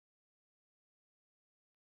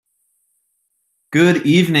Good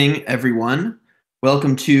evening, everyone.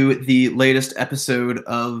 Welcome to the latest episode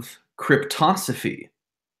of Cryptosophy,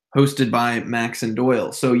 hosted by Max and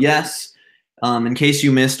Doyle. So, yes, in case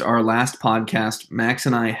you missed our last podcast, Max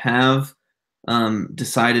and I have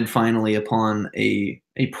decided finally upon a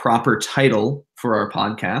proper title for our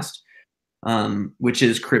podcast, which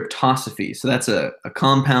is Cryptosophy. So, that's a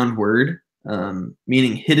compound word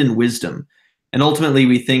meaning hidden wisdom. And ultimately,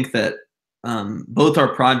 we think that both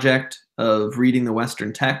our project of reading the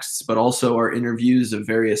Western texts, but also our interviews of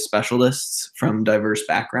various specialists from diverse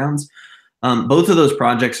backgrounds. Both of those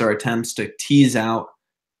projects are attempts to tease out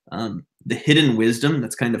the hidden wisdom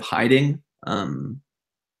that's kind of hiding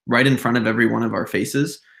right in front of every one of our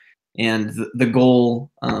faces. And the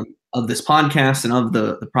goal of this podcast and of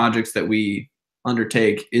the projects that we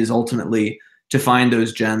undertake is ultimately to find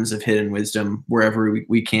those gems of hidden wisdom wherever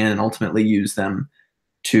we can, and ultimately use them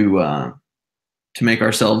to make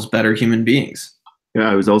ourselves better human beings.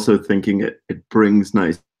 Yeah, I was also thinking it brings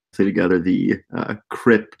nicely together the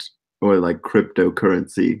crypt or like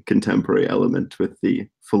cryptocurrency contemporary element with the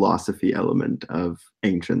philosophy element of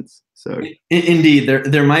ancients. So Indeed,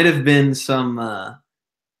 there might have been some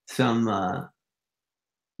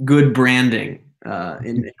good branding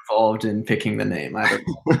involved in picking the name. I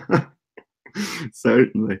don't know.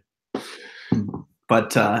 Certainly.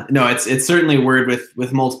 But no, it's certainly a word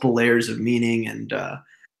with multiple layers of meaning, and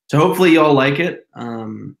so hopefully y'all like it.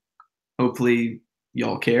 Hopefully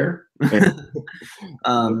y'all care. As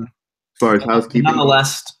far as housekeeping,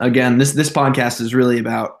 nonetheless, again, this podcast is really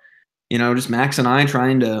about just Max and I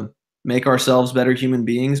trying to make ourselves better human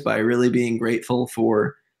beings by really being grateful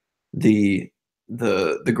for the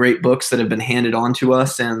great books that have been handed on to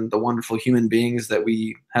us and the wonderful human beings that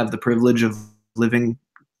we have the privilege of living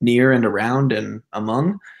near and around and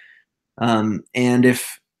among. And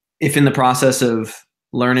if in the process of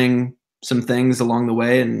learning some things along the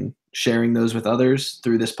way and sharing those with others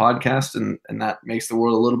through this podcast, and that makes the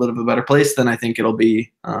world a little bit of a better place, then I think it'll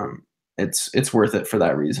be it's worth it for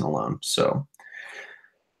that reason alone. So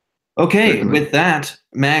okay, certainly. with that,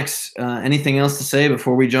 Max, anything else to say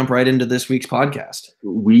before we jump right into this week's podcast?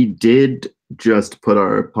 We did just put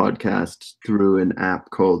our podcast through an app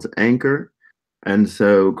called Anchor. And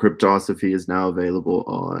so Cryptosophy is now available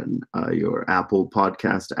on your Apple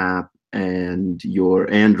podcast app and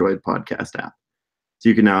your Android podcast app. So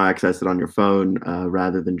you can now access it on your phone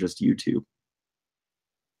rather than just YouTube.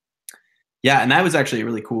 Yeah, and that was actually a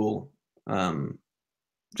really cool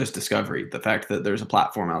just discovery, the fact that there's a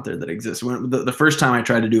platform out there that exists. When the first time I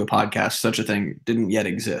tried to do a podcast, such a thing didn't yet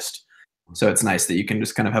exist. So it's nice that you can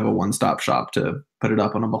just kind of have a one-stop shop to put it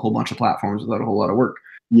up on a whole bunch of platforms without a whole lot of work.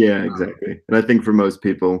 Yeah, exactly. And I think for most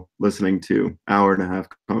people, listening to hour-and-a-half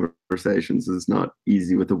conversations is not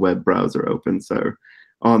easy with the web browser open. So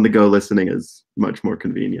on-the-go listening is much more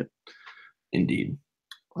convenient. Indeed.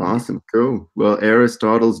 Awesome. Cool. Well,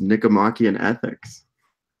 Aristotle's Nicomachean Ethics.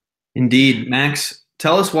 Indeed. Max,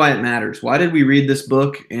 tell us why it matters. Why did we read this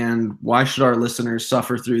book, and why should our listeners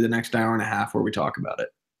suffer through the next hour and a half where we talk about it?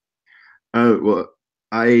 Well,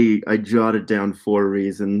 I jotted down 4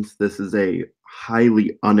 reasons. This is a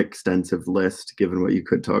highly unextensive list, given what you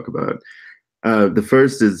could talk about. The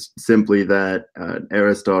first is simply that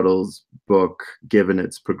Aristotle's book, given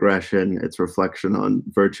its progression, its reflection on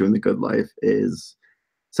virtue and the good life, is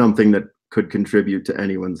something that could contribute to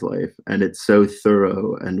anyone's life. And it's so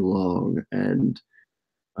thorough and long, and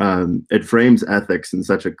it frames ethics in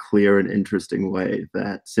such a clear and interesting way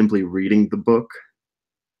that simply reading the book,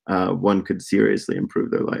 one could seriously improve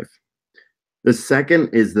their life. The second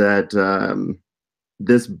is that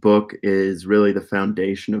this book is really the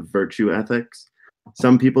foundation of virtue ethics.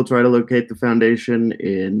 Some people try to locate the foundation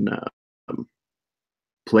in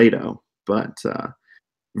Plato, but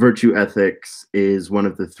virtue ethics is one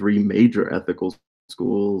of the 3 major ethical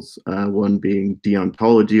schools, one being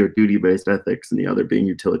deontology or duty-based ethics, and the other being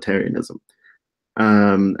utilitarianism.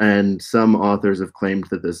 And some authors have claimed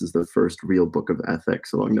that this is the first real book of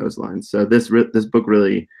ethics along those lines. So this book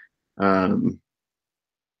really,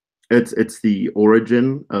 it's the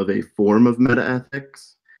origin of a form of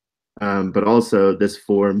metaethics, but also this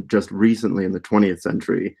form just recently in the 20th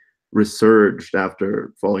century resurged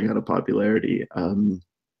after falling out of popularity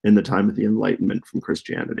in the time of the Enlightenment from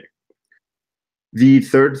Christianity. The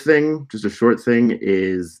third thing, just a short thing,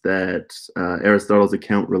 is that Aristotle's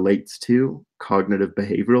account relates to cognitive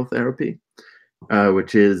behavioral therapy,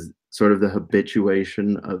 which is sort of the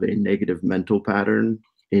habituation of a negative mental pattern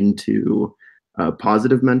into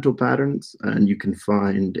positive mental patterns. And you can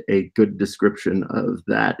find a good description of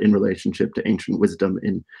that in relationship to ancient wisdom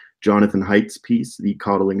in Jonathan Haidt's piece, The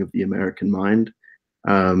Coddling of the American Mind.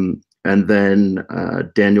 And then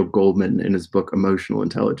Daniel Goleman, in his book Emotional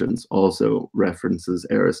Intelligence, also references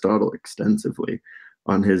Aristotle extensively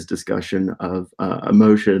on his discussion of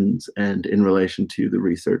emotions and in relation to the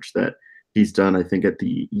research that he's done, I think, at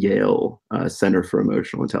the Yale Center for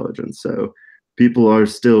Emotional Intelligence. So people are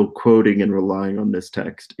still quoting and relying on this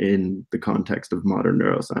text in the context of modern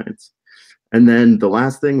neuroscience. And then the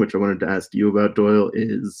last thing, which I wanted to ask you about, Doyle,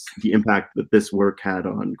 is the impact that this work had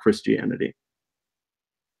on Christianity.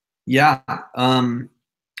 Yeah.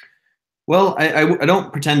 Well, I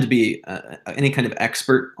don't pretend to be any kind of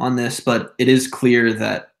expert on this, but it is clear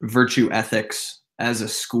that virtue ethics as a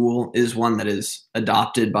school is one that is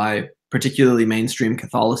adopted by particularly mainstream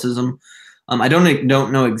Catholicism. I don't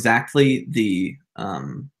know exactly the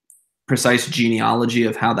precise genealogy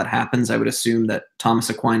of how that happens. I would assume that Thomas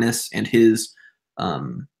Aquinas and his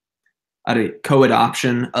um,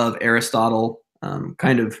 co-adoption of Aristotle,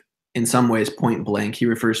 kind of in some ways point blank, he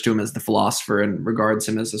refers to him as the philosopher and regards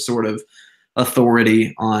him as a sort of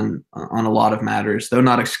authority on a lot of matters, though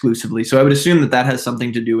not exclusively. So I would assume that that has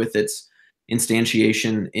something to do with its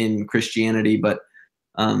instantiation in Christianity, but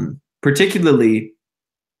particularly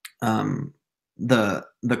the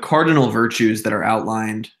cardinal virtues that are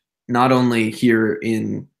outlined not only here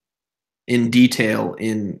in detail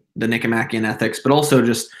in the Nicomachean Ethics, but also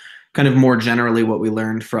just kind of more generally what we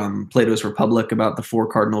learned from Plato's Republic about the four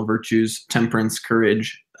cardinal virtues: temperance,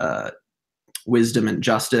 courage, wisdom, and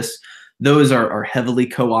justice. Those are heavily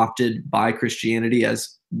co-opted by Christianity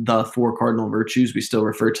as the four cardinal virtues. We still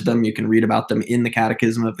refer to them. You can read about them in the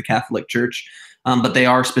Catechism of the Catholic Church, but they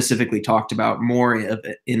are specifically talked about more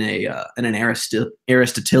in an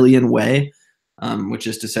Aristotelian way, which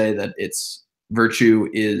is to say that it's virtue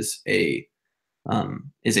is a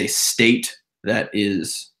state that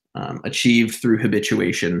is achieved through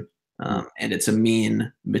habituation, and it's a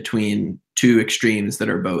mean between two extremes that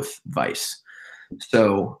are both vice.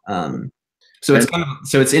 So,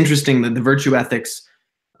 it's interesting that the virtue ethics,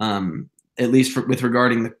 at least with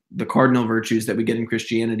regarding the cardinal virtues that we get in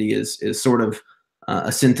Christianity, is sort of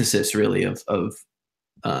a synthesis, really, of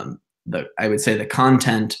the, I would say, the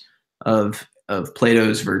content of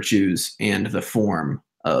Plato's virtues and the form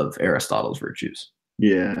of Aristotle's virtues.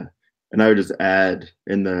 Yeah. And I would just add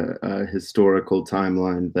in the historical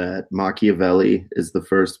timeline that Machiavelli is the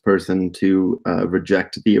first person to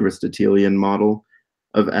reject the Aristotelian model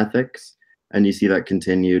of ethics. And you see that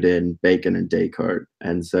continued in Bacon and Descartes.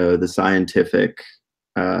 And so the scientific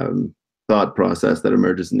thought process that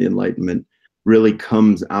emerges in the Enlightenment really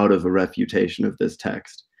comes out of a refutation of this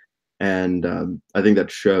text. And I think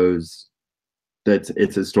that shows that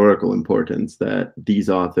its historical importance, that these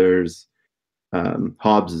authors,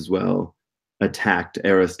 Hobbes as well, attacked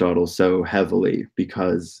Aristotle so heavily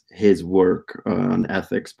because his work on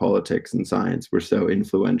ethics, politics, and science were so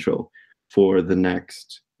influential for the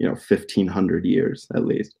next 1,500 years at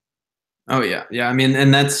least. Oh yeah, yeah. I mean,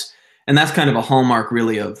 and that's kind of a hallmark,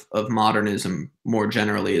 really, of modernism more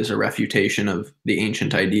generally, is a refutation of the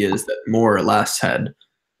ancient ideas that more or less had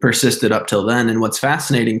persisted up till then. And what's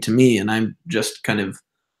fascinating to me, and I'm just kind of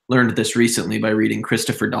learned this recently by reading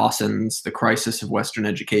Christopher Dawson's The Crisis of Western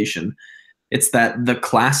Education, it's that the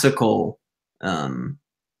classical,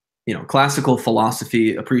 classical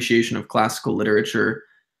philosophy, appreciation of classical literature,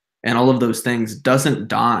 and all of those things doesn't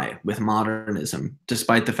die with modernism,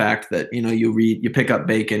 despite the fact that, you pick up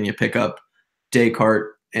Bacon, you pick up Descartes,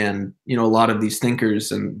 and, a lot of these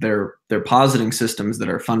thinkers, and they're positing systems that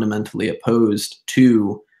are fundamentally opposed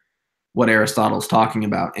to what Aristotle's talking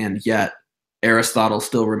about. And yet Aristotle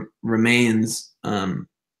still remains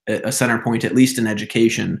a center point, at least in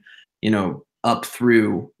education, up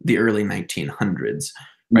through the early 1900s.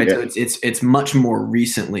 Right. Yeah. So it's much more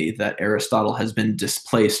recently that Aristotle has been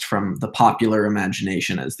displaced from the popular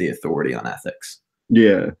imagination as the authority on ethics.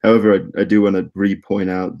 Yeah. However, I do want to re-point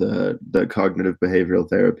out the cognitive behavioral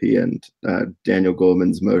therapy and Daniel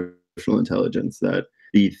Goleman's emotional intelligence, that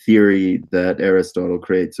the theory that Aristotle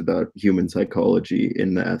creates about human psychology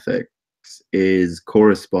in the ethics is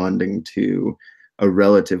corresponding to a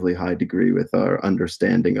relatively high degree with our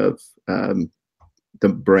understanding of the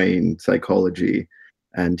brain, psychology,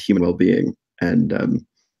 and human well-being, and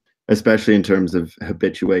especially in terms of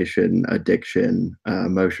habituation, addiction,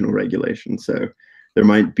 emotional regulation. So there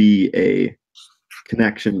might be a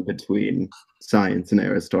connection between science and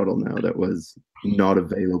Aristotle now that was not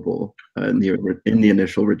available in the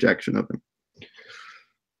initial rejection of him.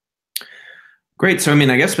 Great. So, I mean,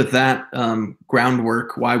 I guess with that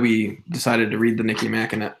groundwork, why we decided to read the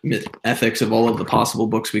Nicomachean Ethics of all of the possible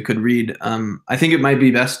books we could read, I think it might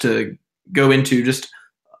be best to go into just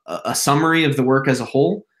a summary of the work as a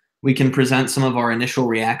whole. We can present some of our initial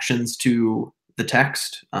reactions to the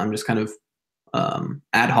text, just kind of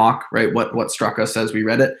ad hoc, right? What struck us as we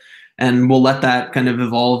read it, and we'll let that kind of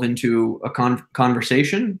evolve into a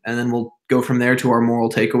conversation, and then we'll go from there to our moral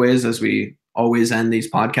takeaways, as we always end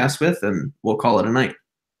these podcasts with, and we'll call it a night.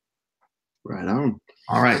 Right on.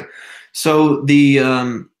 All right. So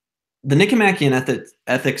the Nicomachean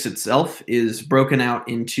ethics itself is broken out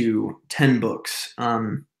into 10 books.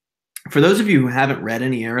 For those of you who haven't read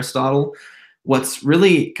any Aristotle, what's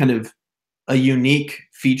really kind of a unique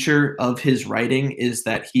feature of his writing is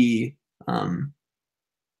that he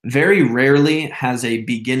very rarely has a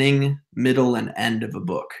beginning, middle, and end of a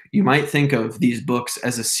book. You might think of these books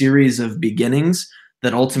as a series of beginnings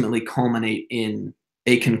that ultimately culminate in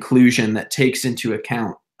a conclusion that takes into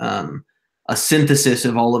account a synthesis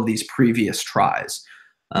of all of these previous tries.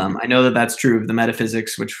 I know that that's true of the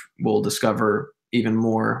metaphysics, which we'll discover even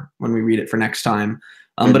more when we read it for next time.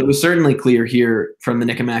 But it was certainly clear here from the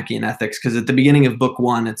Nicomachean Ethics, because at the beginning of book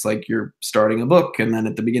 1, it's like you're starting a book. And then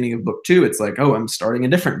at the beginning of book 2, it's like, oh, I'm starting a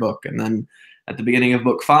different book. And then at the beginning of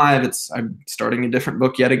book 5, I'm starting a different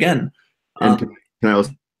book yet again. And can I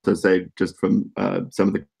also say, just from some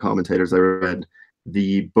of the commentators I read,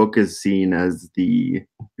 the book is seen as the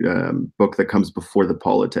book that comes before the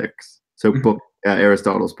Politics. So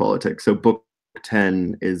Aristotle's Politics. So book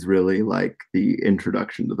 10 is really like the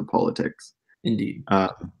introduction to the Politics. Indeed.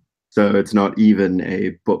 So it's not even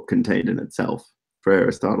a book contained in itself for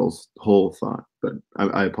Aristotle's whole thought. But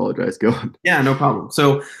I apologize. Go on. Yeah, no problem.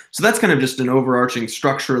 So that's kind of just an overarching,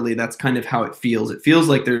 structurally, that's kind of how it feels. It feels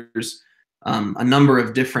like there's a number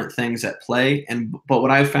of different things at play. But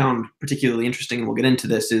what I found particularly interesting, and we'll get into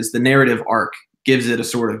this, is the narrative arc gives it a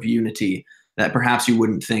sort of unity that perhaps you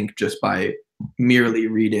wouldn't think just by merely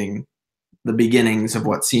reading the beginnings of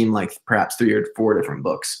what seem like perhaps 3 or 4 different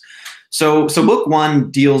books. So book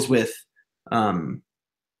 1 deals with,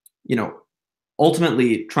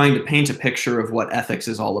 ultimately trying to paint a picture of what ethics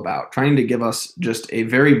is all about, trying to give us just a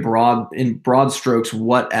very in broad strokes,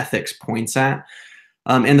 what ethics points at.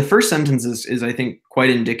 And the first sentence is, I think, quite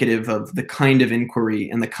indicative of the kind of inquiry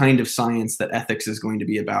and the kind of science that ethics is going to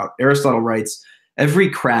be about. Aristotle writes, "Every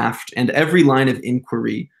craft and every line of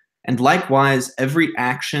inquiry, and likewise every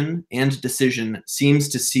action and decision seems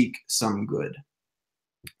to seek some good."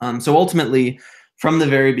 So ultimately, from the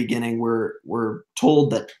very beginning, we're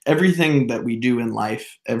told that everything that we do in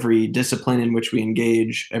life, every discipline in which we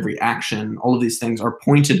engage, every action, all of these things are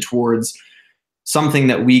pointed towards something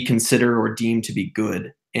that we consider or deem to be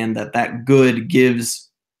good, and that good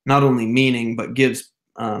gives not only meaning, but gives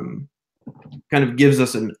gives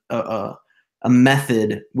us a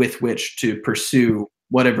method with which to pursue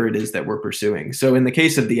whatever it is that we're pursuing. So in the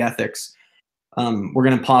case of the ethics, we're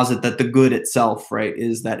going to posit that the good itself, right,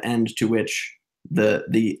 is that end to which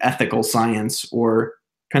the ethical science, or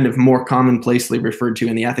kind of more commonplacely referred to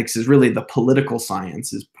in the ethics, is really the political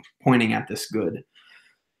science, is pointing at this good.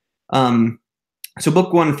 So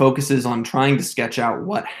book 1 focuses on trying to sketch out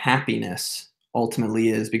what happiness ultimately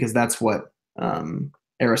is, because that's what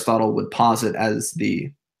Aristotle would posit as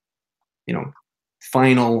the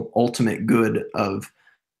final ultimate good of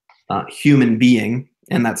human being,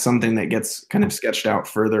 and that's something that gets kind of sketched out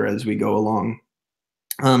further as we go along.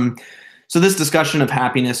 So this discussion of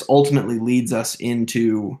happiness ultimately leads us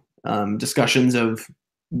into discussions of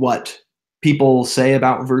what people say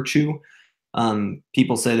about virtue.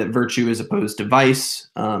 People say that virtue is opposed to vice,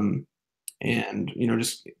 and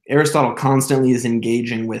just Aristotle constantly is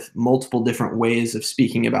engaging with multiple different ways of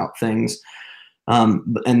speaking about things,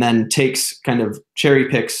 and then cherry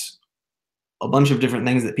picks a bunch of different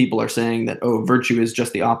things that people are saying, that, oh, virtue is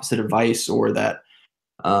just the opposite of vice, or that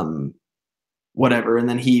whatever, and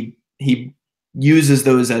then he uses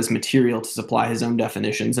those as material to supply his own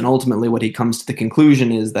definitions. And ultimately what he comes to the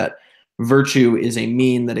conclusion is that virtue is a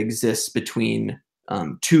mean that exists between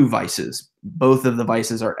 2 vices. Both of the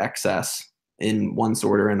vices are excess in one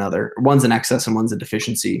sort or another. One's an excess and one's a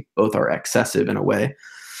deficiency. Both are excessive in a way.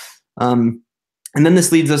 And then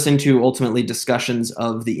this leads us into ultimately discussions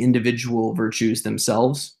of the individual virtues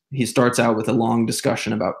themselves. He starts out with a long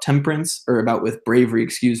discussion about bravery,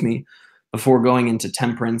 before going into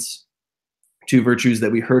temperance, 2 virtues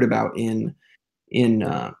that we heard about in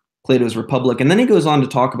Plato's Republic. And then he goes on to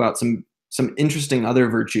talk about some interesting other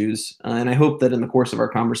virtues, and I hope that in the course of our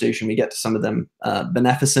conversation we get to some of them: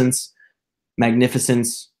 beneficence,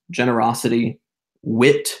 magnificence, generosity,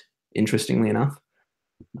 wit, interestingly enough,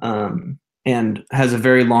 and has a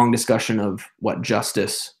very long discussion of what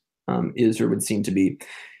justice is or would seem to be.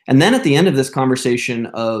 And then at the end of this conversation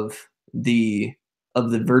of the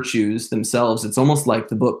virtues themselves, it's almost like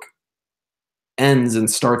the book ends and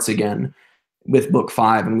starts again with book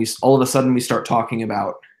 5, and we all of a sudden we start talking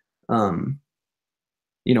about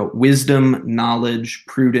wisdom, knowledge,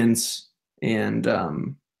 prudence, and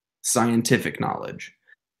scientific knowledge.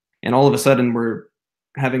 And all of a sudden we're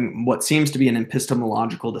having what seems to be an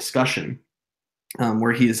epistemological discussion,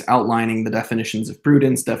 where he's outlining the definitions of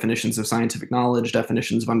prudence, definitions of scientific knowledge,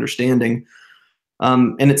 definitions of understanding.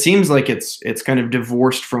 And it seems like it's kind of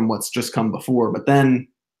divorced from what's just come before. But then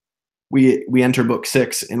we enter book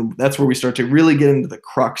 6, and that's where we start to really get into the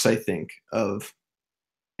crux, I think, of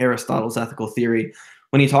Aristotle's ethical theory,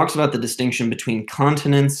 when he talks about the distinction between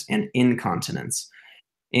continence and incontinence.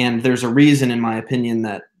 And there's a reason, in my opinion,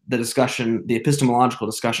 that the epistemological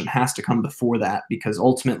discussion has to come before that, because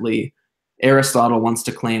ultimately Aristotle wants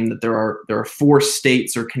to claim that there are 4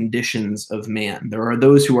 states or conditions of man. There are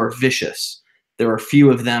those who are vicious. There are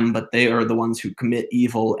few of them, but they are the ones who commit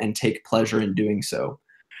evil and take pleasure in doing so.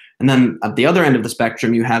 And then at the other end of the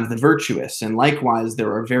spectrum, you have the virtuous, and likewise,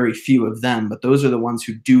 there are very few of them, but those are the ones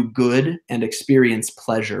who do good and experience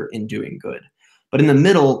pleasure in doing good. But in the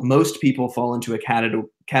middle, most people fall into a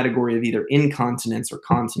category of either incontinence or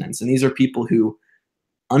continence, and these are people who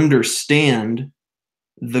understand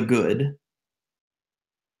the good.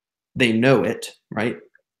 They know it, right?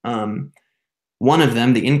 One of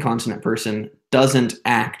them, the incontinent person, doesn't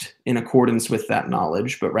act in accordance with that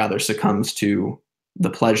knowledge, but rather succumbs to the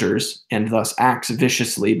pleasures and thus acts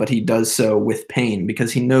viciously, but he does so with pain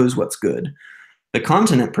because he knows what's good. The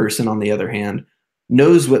continent person, on the other hand,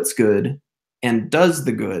 knows what's good and does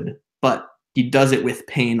the good, but he does it with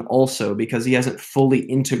pain also because he hasn't fully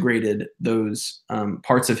integrated those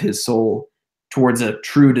parts of his soul towards a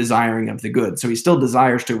true desiring of the good. So he still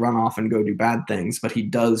desires to run off and go do bad things, but he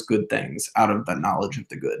does good things out of the knowledge of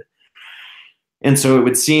the good. And so it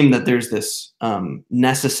would seem that there's this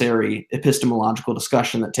necessary epistemological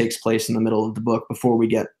discussion that takes place in the middle of the book before we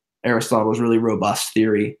get Aristotle's really robust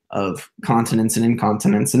theory of continence and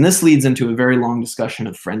incontinence. And this leads into a very long discussion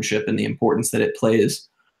of friendship and the importance that it plays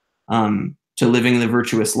to living the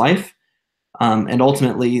virtuous life. And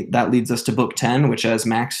ultimately, that leads us to book 10, which, as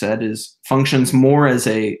Max said, functions more as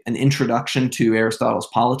an introduction to Aristotle's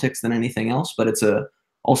politics than anything else, but it's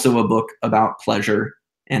also a book about pleasure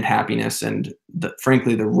and happiness, and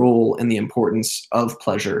frankly, the role and the importance of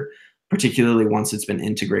pleasure, particularly once it's been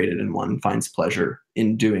integrated and one finds pleasure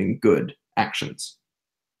in doing good actions.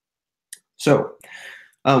 So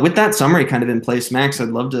with that summary kind of in place, Max, I'd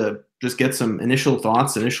love to just get some initial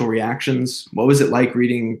thoughts, initial reactions. What was it like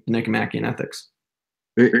reading the Nicomachean Ethics?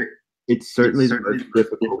 It's certainly the most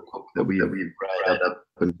difficult book that we read up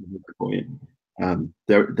until this point.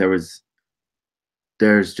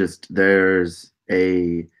 There's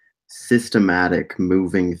a systematic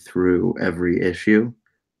moving through every issue.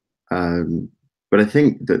 But I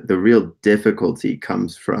think that the real difficulty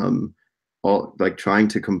comes from trying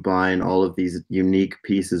to combine all of these unique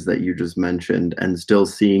pieces that you just mentioned and still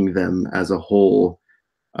seeing them as a whole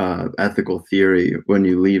ethical theory when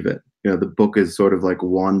you leave it. The book is sort of like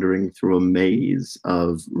wandering through a maze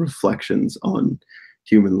of reflections on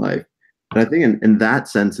human life. And I think in that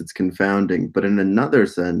sense, it's confounding, but in another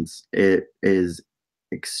sense, it is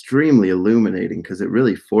extremely illuminating because it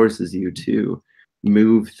really forces you to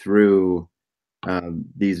move through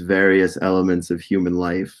these various elements of human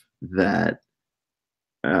life that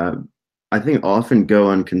I think often go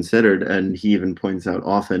unconsidered, and he even points out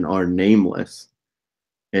often are nameless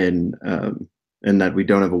in that we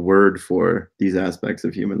don't have a word for these aspects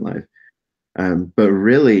of human life. But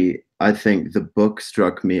really, I think the book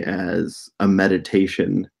struck me as a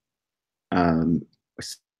meditation,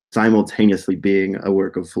 simultaneously being a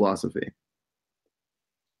work of philosophy.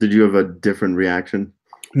 Did you have a different reaction?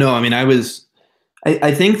 No, I mean,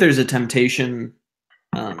 I think there's a temptation,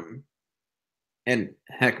 and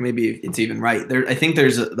heck, maybe it's even right. I think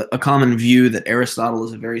there's a common view that Aristotle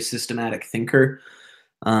is a very systematic thinker.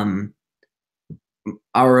 Our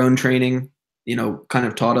own training, kind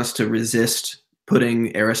of taught us to resist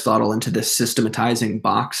putting Aristotle into this systematizing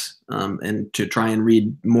box, and to try and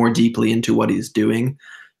read more deeply into what he's doing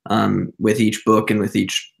with each book and with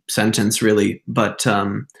each sentence, really. But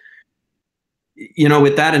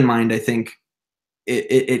with that in mind, I think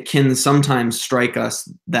it can sometimes strike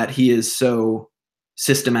us that he is so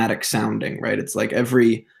systematic sounding, right? It's like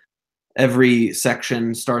every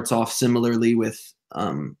section starts off similarly with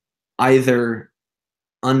either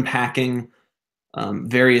unpacking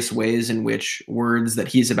various ways in which words that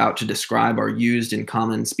he's about to describe are used in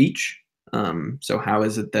common speech. So how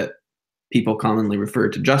is it that people commonly refer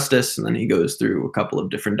to justice? And then he goes through a couple of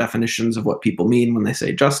different definitions of what people mean when they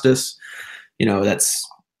say justice. That's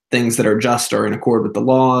things that are just are in accord with the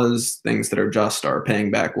laws, things that are just are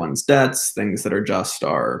paying back one's debts, things that are just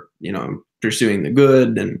are, pursuing the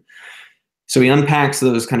good. And so he unpacks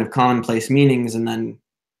those kind of commonplace meanings and then,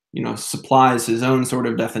 supplies his own sort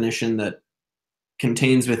of definition that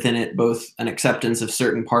contains within it both an acceptance of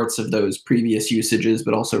certain parts of those previous usages,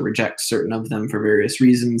 but also rejects certain of them for various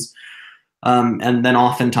reasons. And then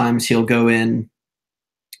oftentimes he'll go in,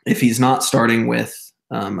 if he's not starting with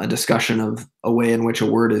a discussion of a way in which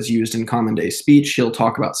a word is used in common day speech, he'll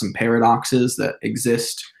talk about some paradoxes that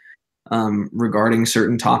exist regarding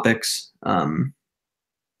certain topics. One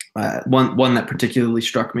that particularly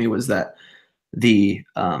struck me was that the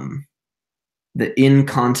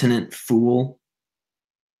incontinent fool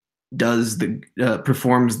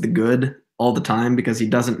performs the good all the time because he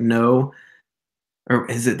doesn't know, or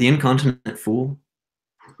is it the incontinent fool?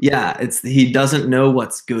 Yeah, he doesn't know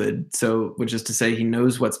what's good, so which is to say he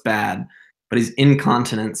knows what's bad, but he's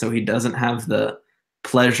incontinent, so he doesn't have the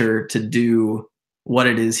pleasure to do what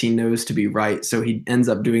it is he knows to be right. So he ends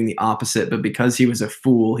up doing the opposite, but because he was a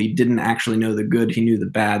fool, he didn't actually know the good, he knew the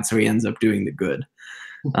bad, so he ends up doing the good.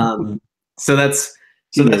 So that's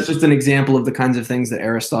just an example of the kinds of things that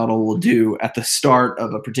Aristotle will do at the start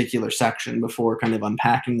of a particular section before kind of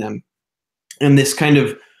unpacking them. And this kind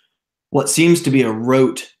of what seems to be a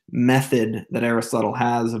rote method that Aristotle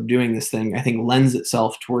has of doing this thing, I think lends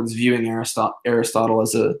itself towards viewing Aristotle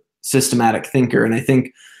as a systematic thinker. And I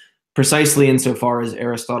think precisely insofar as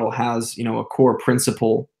Aristotle has, a core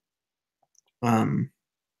principle, a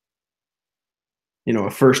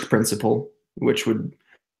first principle, which would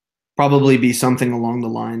probably be something along the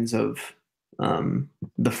lines of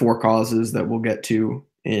the four causes that we'll get to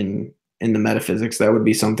in the metaphysics. That would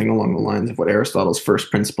be something along the lines of what Aristotle's first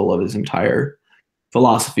principle of his entire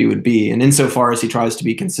philosophy would be. And insofar as he tries to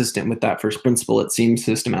be consistent with that first principle, it seems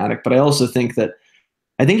systematic. But I also think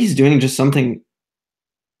he's doing just something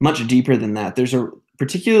much deeper than that. There's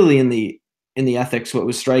particularly in the ethics, what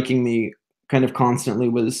was striking me kind of constantly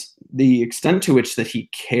was the extent to which that he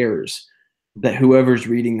cares that whoever's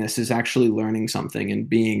reading this is actually learning something and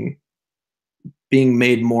being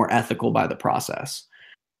made more ethical by the process.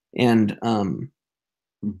 And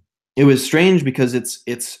it was strange because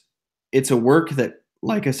it's a work that,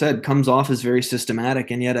 like I said, comes off as very systematic,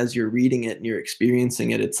 and yet as you're reading it and you're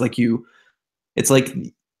experiencing it, it's like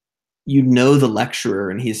the lecturer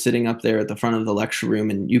and he's sitting up there at the front of the lecture room,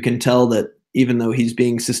 and you can tell that even though he's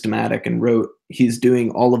being systematic and rote, he's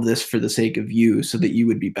doing all of this for the sake of you so that you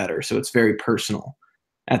would be better. So it's very personal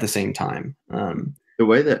at the same time. The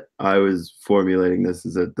way that I was formulating this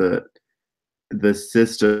is that the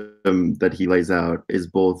system that he lays out is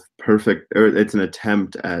both perfect, or it's an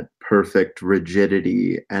attempt at perfect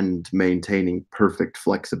rigidity and maintaining perfect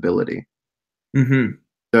flexibility. Mm-hmm.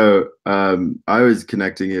 So I was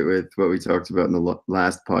connecting it with what we talked about in the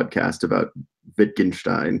last podcast about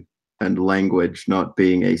Wittgenstein and language not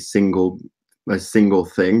being a single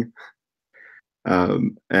thing.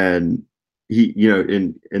 And he,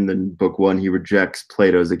 in the book one, he rejects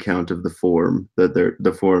Plato's account of the forms that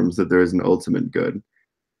there is an ultimate good.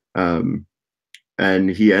 And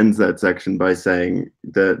he ends that section by saying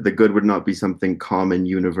that the good would not be something common,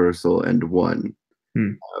 universal, and one.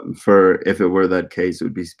 For if it were that case, it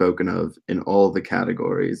would be spoken of in all the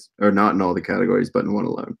categories, or not in all the categories, but in one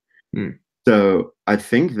alone. So I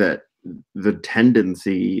think that the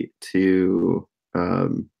tendency to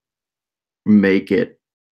make it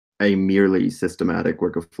a merely systematic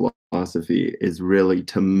work of philosophy is really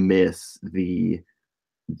to miss the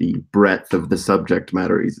breadth of the subject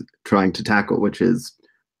matter he's trying to tackle, which is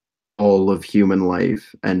all of human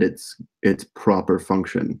life and its proper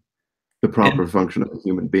function, the proper function of a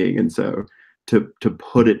human being. And so to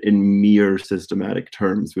put it in mere systematic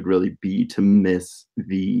terms would really be to miss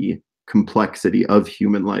the complexity of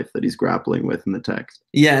human life that he's grappling with in the text.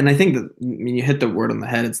 Yeah, and I think that, you hit the word on the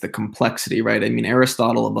head. It's the complexity, right? I mean,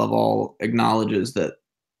 Aristotle, above all, acknowledges that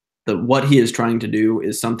what he is trying to do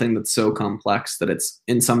is something that's so complex that it's,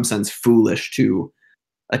 in some sense, foolish to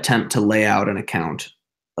attempt to lay out an account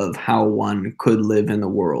of how one could live in the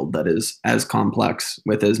world that is as complex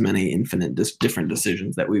with as many infinite different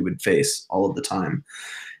decisions that we would face all of the time.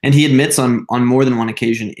 And he admits on more than one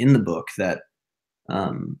occasion in the book that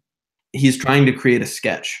he's trying to create a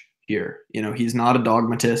sketch here. He's not a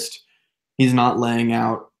dogmatist. He's not laying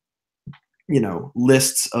out,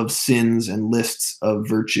 lists of sins and lists of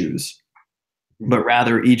virtues, but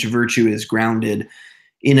rather each virtue is grounded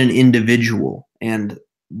in an individual. And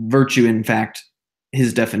virtue, in fact,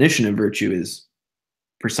 his definition of virtue is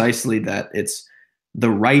precisely that it's the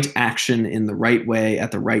right action in the right way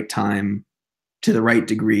at the right time to the right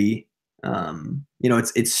degree,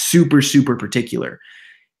 it's super, super particular.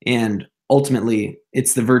 And ultimately,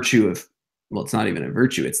 it's the virtue of, well, it's not even a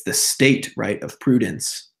virtue, it's the state, right, of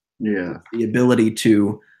prudence. Yeah. The ability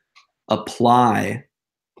to apply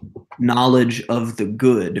knowledge of the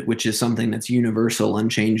good, which is something that's universal,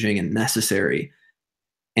 unchanging, and necessary,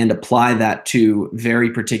 and apply that to very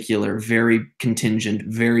particular, very contingent,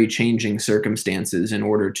 very changing circumstances in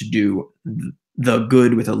order to do the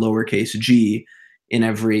good with a lowercase g in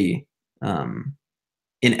every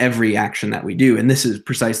action that we do. And this is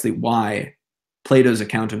precisely why Plato's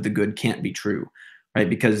account of the good can't be true, right?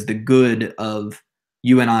 Because the good of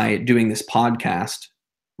you and I doing this podcast,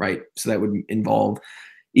 right? So that would involve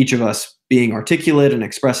each of us being articulate and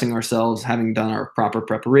expressing ourselves, having done our proper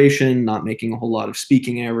preparation, not making a whole lot of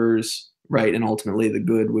speaking errors, right? And ultimately, the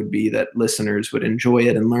good would be that listeners would enjoy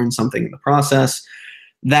it and learn something in the process.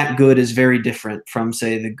 That good is very different from,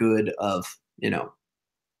 say, the good of,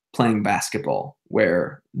 playing basketball,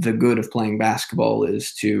 where the good of playing basketball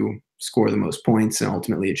is to score the most points and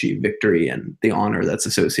ultimately achieve victory and the honor that's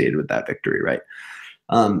associated with that victory, right?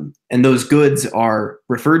 And those goods are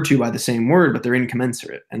referred to by the same word, but they're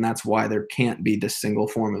incommensurate. And that's why there can't be this single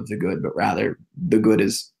form of the good, but rather the good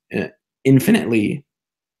is infinitely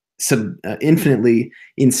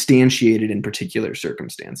instantiated in particular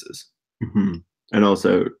circumstances. Mm-hmm. And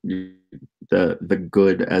also the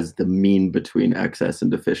good as the mean between excess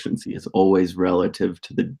and deficiency is always relative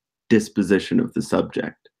to the disposition of the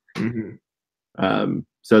subject. Mm-hmm.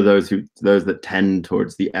 So those that tend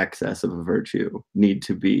towards the excess of a virtue need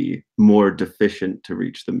to be more deficient to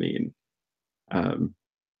reach the mean,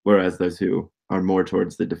 whereas those who are more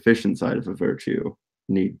towards the deficient side of a virtue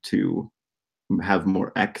need to have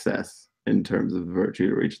more excess in terms of the virtue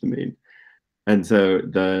to reach the mean. And so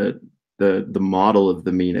the model of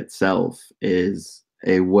the mean itself is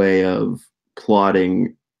a way of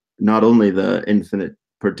plotting not only the infinite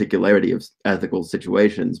particularity of ethical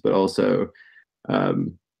situations, but also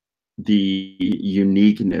the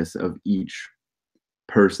uniqueness of each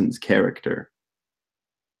person's character.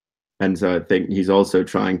 And so I think he's also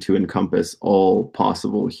trying to encompass all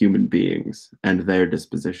possible human beings and their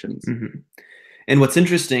dispositions. Mm-hmm. And what's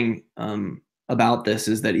interesting about this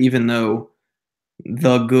is that even though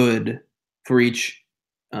the good for each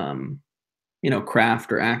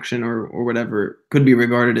craft or action or whatever could be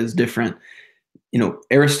regarded as different,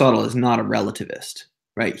 Aristotle is not a relativist,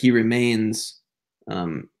 right? He remains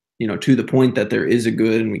to the point that there is a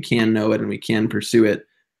good and we can know it and we can pursue it,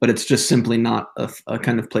 but it's just simply not a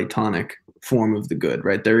kind of Platonic form of the good,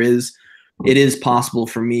 right? It is possible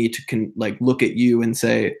for me to look at you and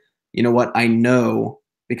say, you know what, I know,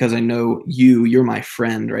 because I know you're my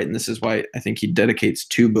friend, right? And this is why I think he dedicates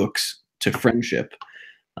 2 books to friendship.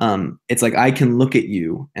 It's like I can look at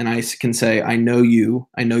you and I can say, I know you,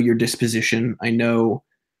 I know your disposition, I know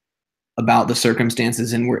about the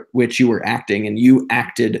circumstances in which you were acting, and you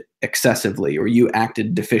acted excessively or you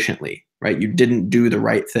acted deficiently, right? You didn't do the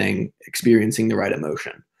right thing, experiencing the right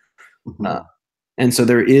emotion. Mm-hmm. And so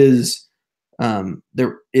it is an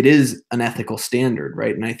ethical standard,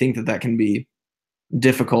 right? And I think that can be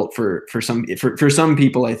difficult for some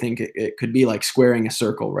people. I think it could be like squaring a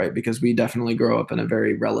circle, right? Because we definitely grow up in a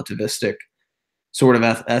very relativistic sort of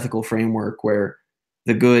ethical framework where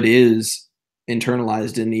the good is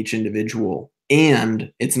internalized in each individual,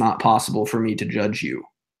 and it's not possible for me to judge you.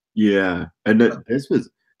 Yeah, and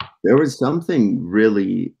there was something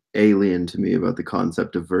really alien to me about the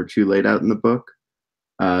concept of virtue laid out in the book,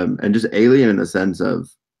 and just alien in the sense of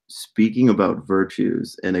speaking about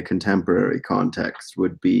virtues in a contemporary context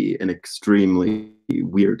would be an extremely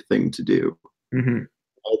weird thing to do. Mm-hmm.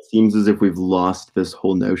 It seems as if we've lost this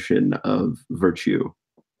whole notion of virtue,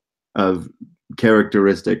 of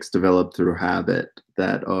characteristics developed through habit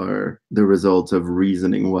that are the result of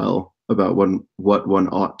reasoning well about what one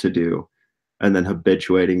ought to do, and then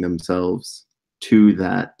habituating themselves to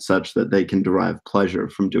that such that they can derive pleasure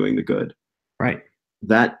from doing the good. Right.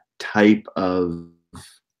 That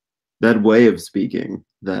way of speaking,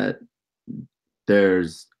 that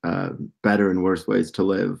there's better and worse ways to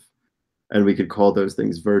live, and we could call those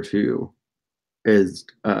things virtue, is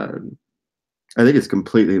I think it's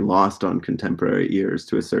completely lost on contemporary ears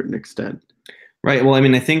to a certain extent. Right. Well, I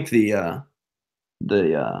mean, I think the I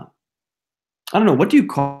don't know, what do you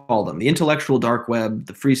call them? The intellectual dark web,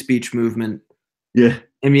 the free speech movement. Yeah.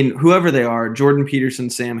 I mean, whoever they are, Jordan Peterson,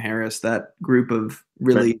 Sam Harris, that group of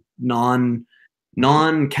really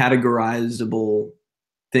non-categorizable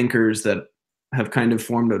thinkers that have kind of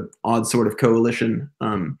formed an odd sort of coalition.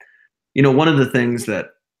 One of the things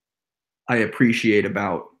that I appreciate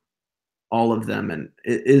about all of them and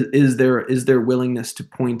is their willingness to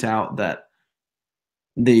point out that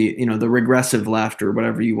the regressive left, or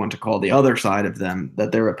whatever you want to call the other side of them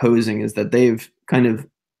that they're opposing, is that they've kind of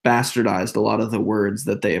bastardized a lot of the words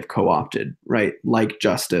that they have co-opted, right? Like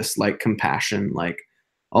justice, like compassion, like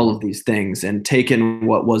all of these things, and taken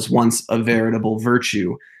what was once a veritable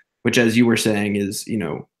virtue, which, as you were saying, is,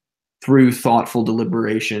 through thoughtful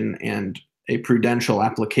deliberation and a prudential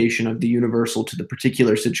application of the universal to the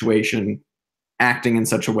particular situation, acting in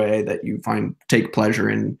such a way that you take pleasure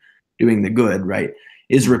in doing the good, right,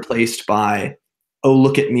 is replaced by, oh,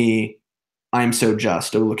 look at me, I'm so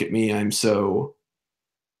just. Oh, look at me, I'm so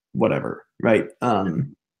whatever, right?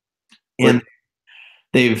 And What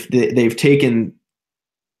they've taken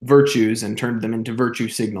virtues and turned them into virtue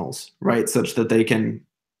signals, right, such that they can,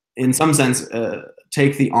 in some sense,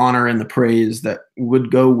 take the honor and the praise that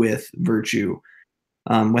would go with virtue,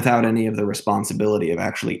 without any of the responsibility of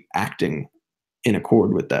actually acting in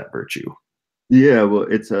accord with that virtue. Yeah, well,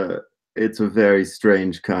 it's a very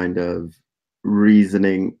strange kind of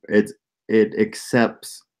reasoning. It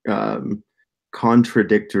accepts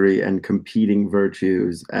contradictory and competing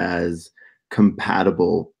virtues as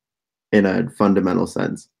compatible in a fundamental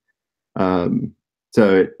sense. Um,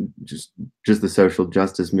 so just the social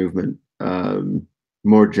justice movement,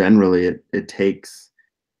 more generally, it takes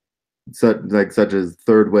such as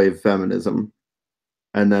third wave feminism,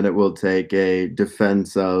 and then it will take a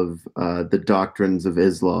defense of the doctrines of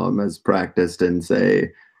Islam as practiced in,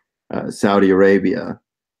 say, Saudi Arabia,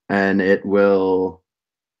 and it'll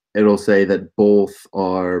say that both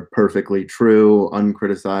are perfectly true,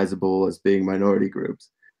 uncriticizable as being minority groups.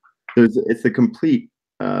 It's the complete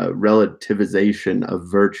relativization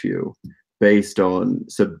of virtue based on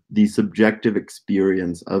the subjective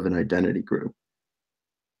experience of an identity group.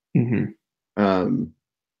 Mm-hmm. Um,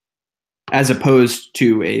 As opposed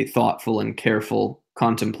to a thoughtful and careful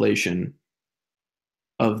contemplation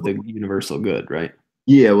of the universal good, right?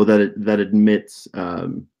 yeah, well, that admits,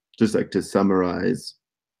 just like to summarize,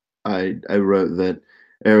 I wrote that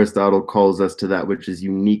Aristotle calls us to that which is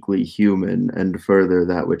uniquely human, and further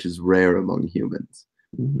that which is rare among humans.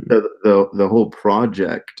 Mm-hmm. So the whole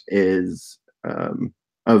project is,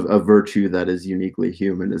 of a virtue that is uniquely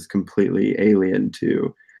human, is completely alien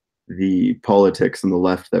to the politics on the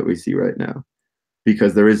left that we see right now,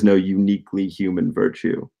 because there is no uniquely human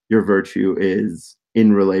virtue. Your virtue is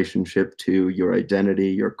in relationship to your identity,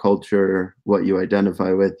 your culture, what you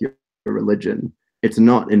identify with, your religion. It's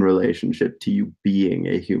not in relationship to you being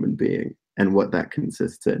a human being and what that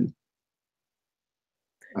consists in.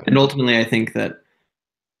 And ultimately, I think that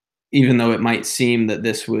even though it might seem that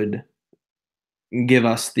this would give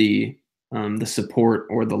us the support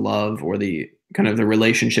or the love or the kind of the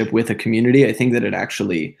relationship with a community, I think that it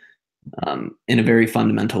actually, in a very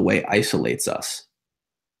fundamental way, isolates us.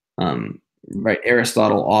 Um, right?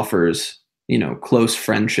 Aristotle offers, close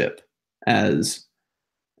friendship as,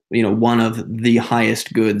 one of the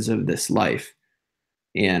highest goods of this life,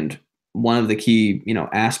 and one of the key,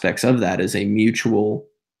 aspects of that is a mutual,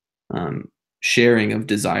 um, sharing of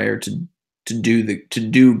desire to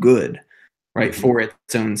do good, right, Mhm. for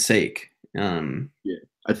its own sake. Yeah,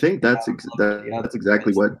 I think that's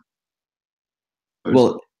exactly what.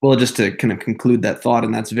 Well, just to kind of conclude that thought,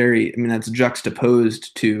 and that's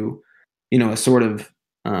juxtaposed to, a sort of,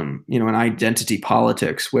 an identity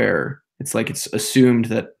politics where it's like it's assumed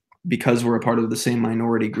that because we're a part of the same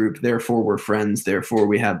minority group, therefore we're friends, therefore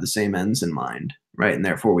we have the same ends in mind, right, and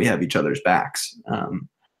therefore we have each other's backs.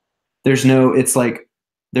 It's like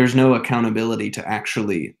there's no accountability to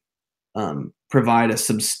actually, provide a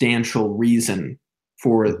substantial reason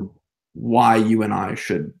for Mhm. why you and I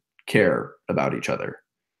should care about each other.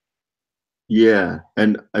 Yeah,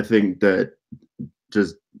 and I think that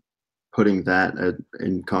just putting that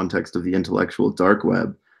in context of the intellectual dark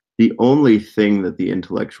web, the only thing that the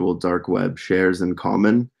intellectual dark web shares in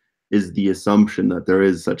common is the assumption that there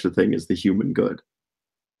is such a thing as the human good.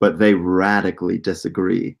 But they radically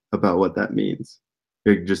disagree about what that means.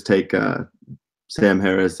 You just take Sam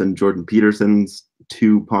Harris and Jordan Peterson's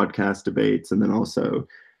two podcast debates, and then also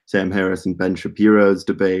Sam Harris and Ben Shapiro's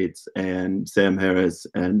debates, and Sam Harris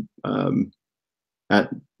and at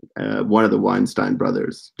one of the Weinstein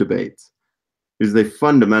brothers' debates, is they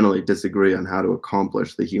fundamentally disagree on how to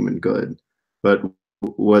accomplish the human good. But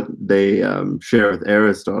what they share with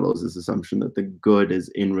Aristotle is this assumption that the good is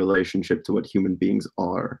in relationship to what human beings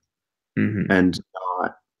are, Mm-hmm. and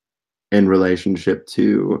not in relationship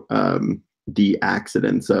to the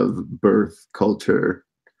accidents of birth, culture,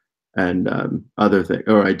 and other things,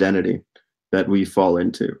 or identity that we fall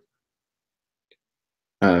into.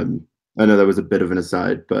 I know that was a bit of an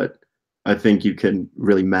aside, but I think you can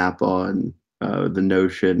really map on the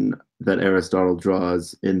notion that Aristotle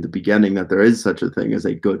draws in the beginning, that there is such a thing as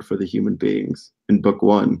a good for the human beings in book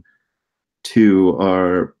one, to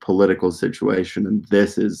our political situation. And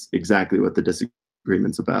this is exactly what the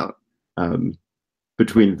disagreement's about,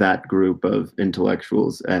 between that group of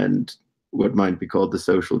intellectuals and what might be called the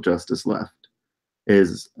social justice left,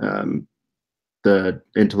 is the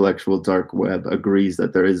intellectual dark web agrees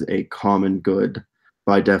that there is a common good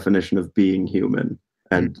by definition of being human.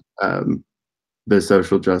 And the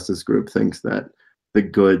social justice group thinks that the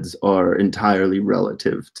goods are entirely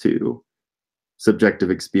relative to subjective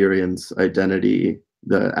experience, identity,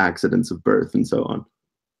 the accidents of birth, and so on.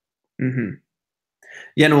 Mm-hmm.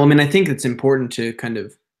 Yeah, no, I mean, I think it's important to kind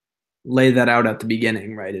of lay that out at the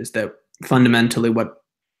beginning, right? Is that fundamentally what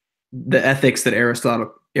the ethics that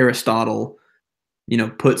Aristotle,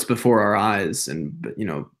 puts before our eyes and,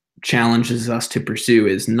 challenges us to pursue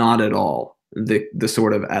is not at all the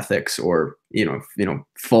sort of ethics or,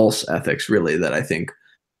 false ethics really that I think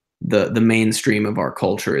the mainstream of our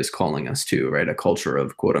culture is calling us to, right? A culture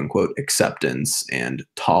of quote unquote acceptance and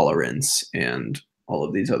tolerance and all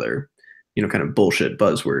of these other, kind of bullshit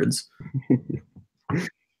buzzwords.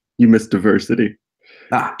 You miss diversity.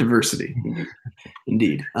 Diversity,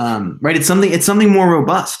 indeed. Right. It's something more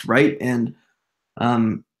robust, right? And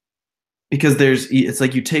because it's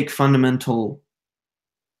like you take fundamental,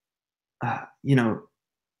 it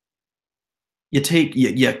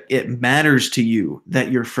matters to you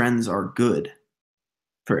that your friends are good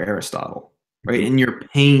for Aristotle, right? Mm-hmm. And you're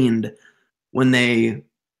pained when they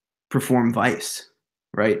perform vice,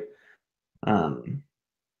 right?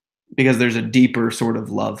 Because there's a deeper sort of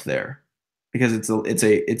love there, because it's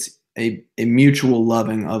a mutual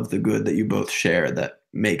loving of the good that you both share that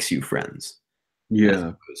makes you friends, as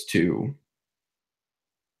opposed to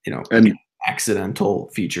again, accidental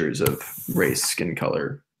features of race, skin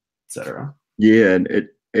color, etc. Yeah, and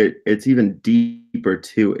it's even deeper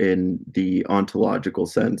too in the ontological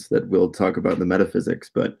sense that we'll talk about in the metaphysics.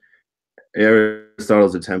 But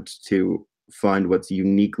Aristotle's attempt to find what's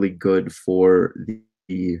uniquely good for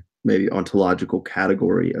the maybe ontological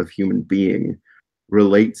category of human being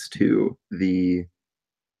relates to the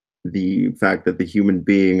fact that the human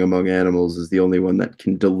being among animals is the only one that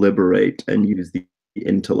can deliberate and use the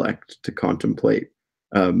intellect to contemplate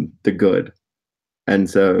the good. And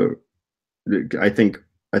so I think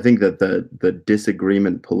that the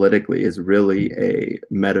disagreement politically is really a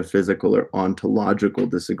metaphysical or ontological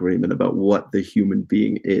disagreement about what the human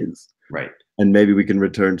being is. Right. And maybe we can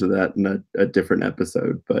return to that in a different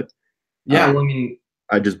episode. But yeah, well, I mean,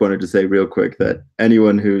 I just wanted to say real quick that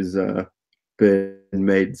anyone who's been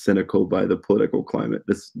made cynical by the political climate,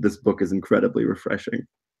 this book is incredibly refreshing.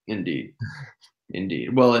 Indeed.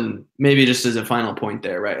 Well, and maybe just as a final point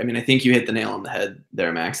there, right? I mean, I think you hit the nail on the head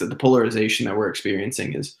there, Max, that the polarization that we're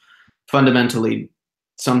experiencing is fundamentally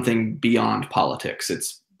something beyond politics.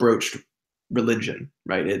 It's broached religion,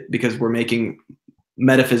 right? Because we're making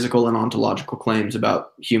metaphysical and ontological claims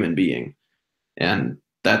about human being, and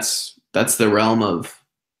that's the realm of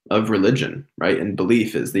religion, right? And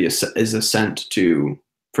belief is assent to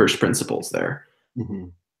first principles there. Mm-hmm.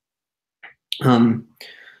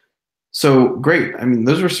 So great. I mean,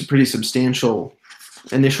 those were some pretty substantial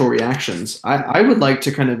initial reactions. I would like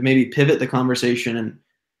to kind of maybe pivot the conversation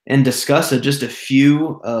and discuss just a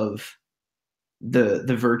few of the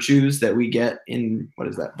virtues that we get in, what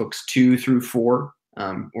is that, books 2 through 4,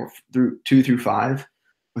 or through 2 through 5,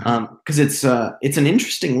 because it's an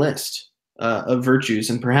interesting list of virtues,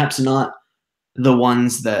 and perhaps not the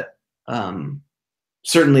ones that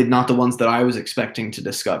certainly not the ones that I was expecting to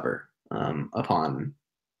discover upon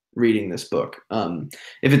reading this book.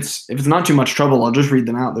 If it's not too much trouble, I'll just read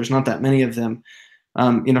them out. There's not that many of them.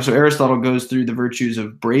 So Aristotle goes through the virtues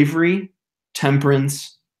of bravery,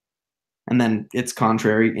 temperance, and then its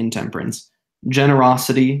contrary, intemperance,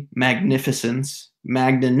 generosity, magnificence,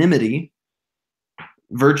 magnanimity,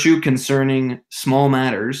 virtue concerning small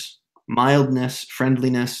matters, mildness,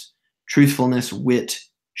 friendliness, truthfulness, wit,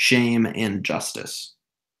 shame, and justice,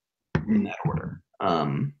 in that order.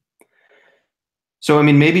 So, I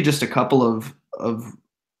mean, maybe just a couple of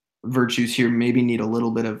virtues here maybe need a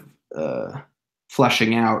little bit of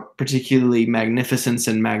fleshing out, particularly magnificence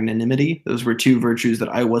and magnanimity. Those were two virtues that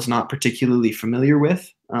I was not particularly familiar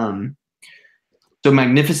with. So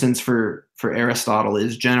magnificence for Aristotle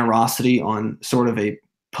is generosity on sort of a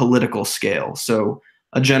political scale. So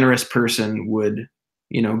a generous person would,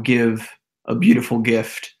 give a beautiful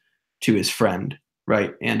gift to his friend,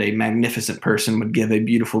 right? And a magnificent person would give a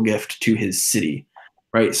beautiful gift to his city,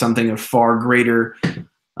 right? Something of far greater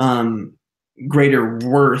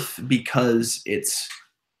worth because it's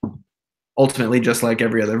ultimately, just like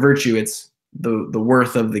every other virtue, it's the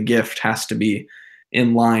worth of the gift has to be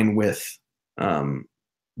in line with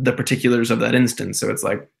the particulars of that instance. So it's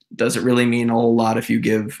like, does it really mean a whole lot if you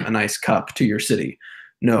give a nice cup to your city?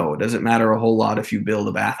 No. Does it matter a whole lot if you build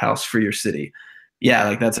a bathhouse for your city? Yeah,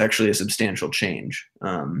 like that's actually a substantial change.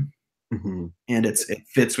 Hmm. And it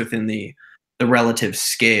fits within the relative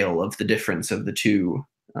scale of the difference of the two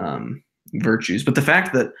virtues. But the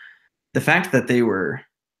fact that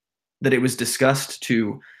it was discussed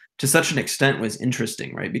to such an extent was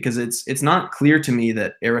interesting, right? Because it's not clear to me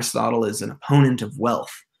that Aristotle is an opponent of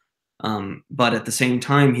wealth, but at the same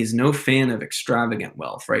time, he's no fan of extravagant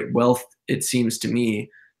wealth, right? Wealth, it seems to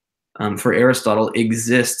me, for Aristotle,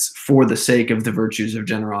 exists for the sake of the virtues of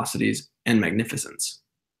generosities and magnificence.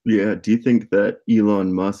 Yeah. Do you think that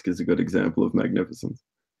Elon Musk is a good example of magnificence?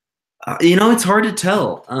 It's hard to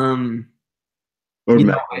tell. Or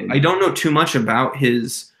I don't know too much about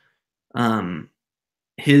um,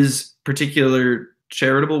 his particular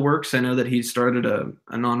charitable works. I know that he started a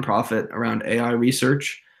nonprofit around AI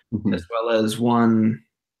research, Mhm. as well as one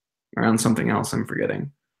around something else I'm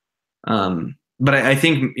forgetting. But I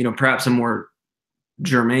think perhaps a more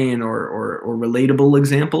germane or relatable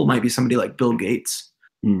example might be somebody like Bill Gates,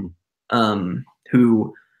 Mm.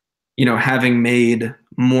 who having made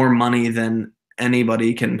more money than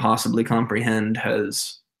anybody can possibly comprehend,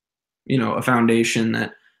 has a foundation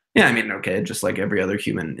that, yeah, I mean, okay, just like every other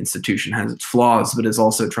human institution has its flaws, but is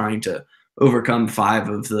also trying to overcome five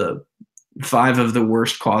of the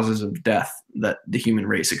worst causes of death that the human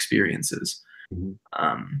race experiences. Mhm.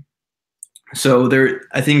 Um, so there,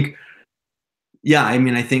 I think, yeah, I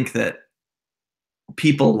mean, I think that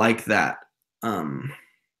people like that um,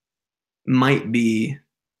 might be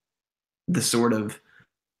the sort of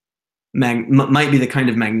might be the kind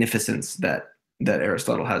of magnificence that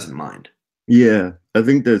Aristotle has in mind. Yeah, I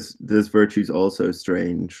think this virtue is also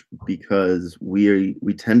strange because we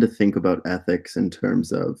tend to think about ethics in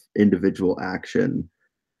terms of individual action,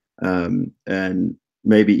 and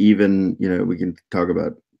maybe even we can talk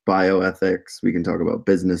about bioethics, we can talk about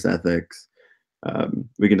business ethics,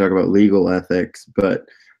 we can talk about legal ethics, but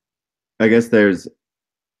I guess there's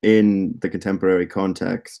in the contemporary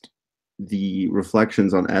context, the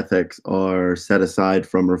reflections on ethics are set aside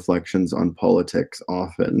from reflections on politics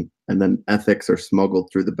often, and then ethics are smuggled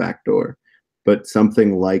through the back door. But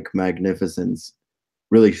something like magnificence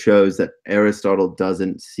really shows that Aristotle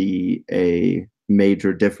doesn't see a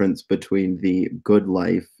major difference between the good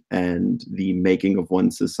life and the making of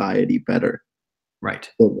one's society better.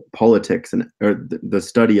 Right. So politics or the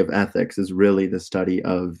study of ethics is really the study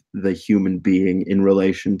of the human being in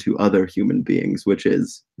relation to other human beings, which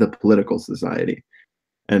is the political society.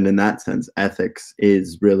 And in that sense, ethics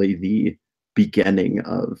is really the beginning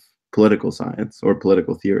of political science or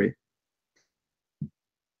political theory.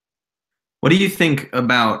 What do you think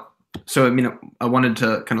about? So, I mean, I wanted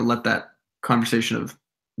to kind of let that conversation of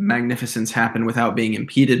magnificence happen without being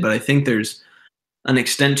impeded, but I think there's an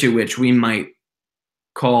extent to which we might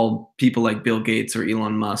call people like Bill Gates or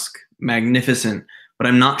Elon Musk magnificent, but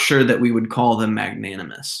I'm not sure that we would call them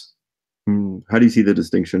magnanimous. How do you see the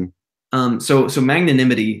distinction? So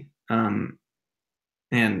magnanimity,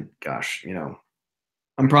 and gosh,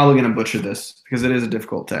 I'm probably going to butcher this because it is a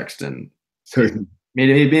difficult text, and Certain.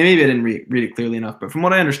 maybe I didn't read it clearly enough. But from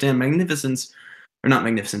what I understand, magnificence, or not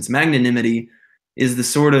magnificence, magnanimity is the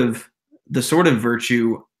sort of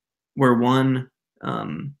virtue where one,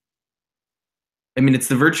 um, I mean, it's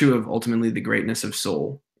the virtue of ultimately the greatness of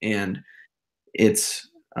soul, and it's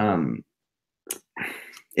um,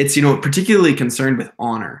 it's particularly concerned with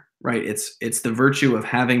honor, right? It's the virtue of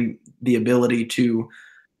having the ability to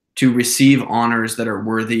receive honors that are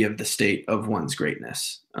worthy of the state of one's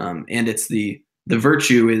greatness, and it's the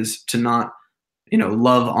virtue is to not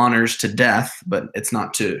love honors to death, but it's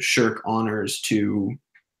not to shirk honors to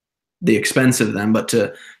the expense of them, but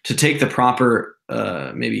to take the proper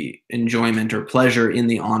maybe enjoyment or pleasure in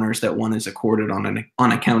the honors that one is accorded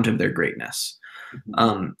on account of their greatness.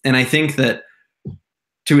 And I think that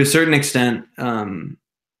to a certain extent,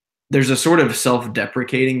 there's a sort of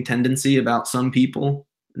self-deprecating tendency about some people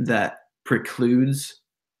that precludes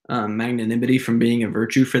magnanimity from being a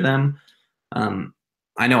virtue for them. Um,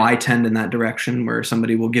 I know I tend in that direction where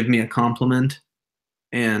somebody will give me a compliment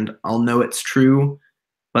and I'll know it's true,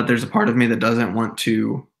 but there's a part of me that doesn't want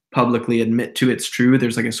to publicly admit to it's true.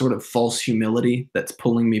 There's like a sort of false humility that's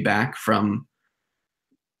pulling me back from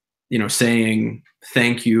saying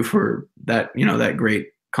thank you for that great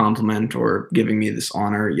compliment or giving me this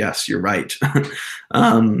honor. Yes, you're right.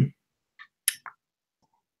 um,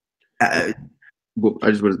 Well,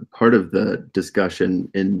 I just was part of the discussion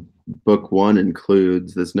in book one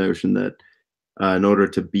includes this notion that in order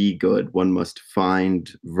to be good, one must find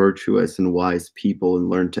virtuous and wise people and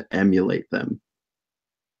learn to emulate them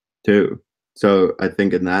too. So I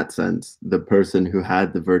think in that sense, the person who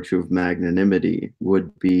had the virtue of magnanimity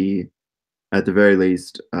would be, at the very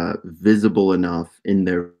least, visible enough in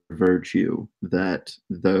their virtue that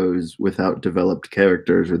those without developed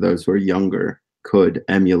characters or those who are younger could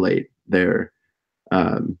emulate their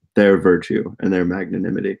virtue and their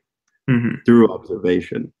magnanimity through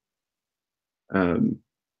observation.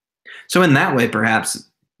 So in that way, perhaps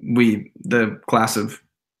the class of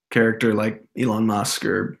character like Elon Musk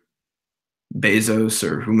or Bezos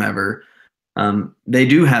or whomever, they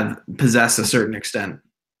do possess a certain extent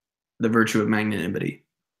the virtue of magnanimity.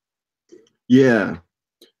 Yeah,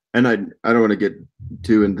 and I don't want to get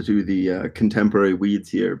too into the contemporary weeds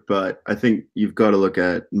here, but I think you've got to look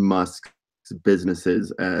at Musk's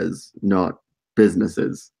businesses as not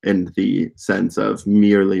businesses in the sense of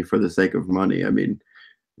merely for the sake of money. I mean,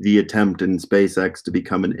 the attempt in SpaceX to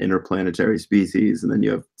become an interplanetary species, and then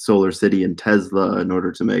you have Solar City and Tesla in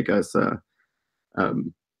order to make us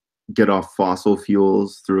get off fossil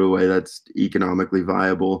fuels through a way that's economically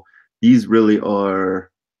viable. These really are,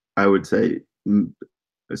 I would say,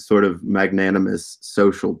 sort of magnanimous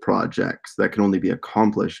social projects that can only be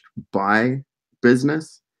accomplished by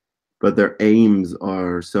business, but their aims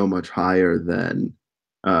are so much higher than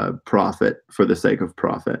profit for the sake of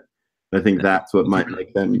profit. I think that's what might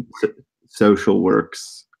make them social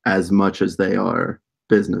works as much as they are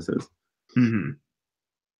businesses.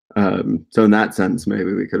 So in that sense,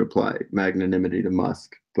 maybe we could apply magnanimity to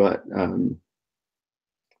Musk. But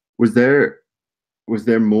was there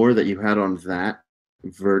more that you had on that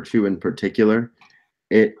virtue in particular?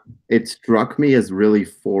 It struck me as really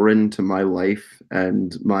foreign to my life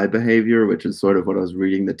and my behavior, which is sort of what I was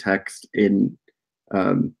reading the text in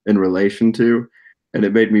relation to. And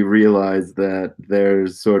it made me realize that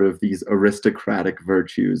there's sort of these aristocratic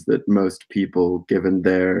virtues that most people, given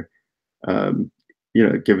their,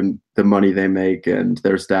 given the money they make and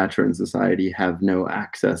their stature in society, have no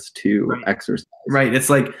access to exercise. Right. It's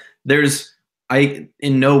like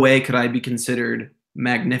in no way could I be considered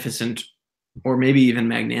magnificent or maybe even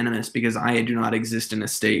magnanimous because I do not exist in a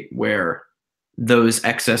state where those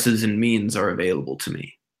excesses and means are available to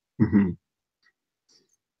me. Mm-hmm.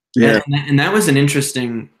 Yeah. And that was an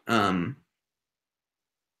interesting, it's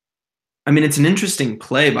an interesting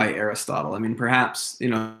play by Aristotle. I mean, perhaps,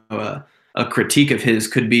 a critique of his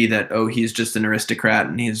could be that, oh, he's just an aristocrat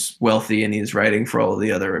and he's wealthy and he's writing for all of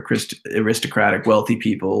the other aristocratic wealthy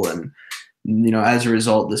people. And, as a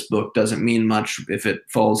result, this book doesn't mean much if it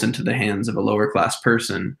falls into the hands of a lower class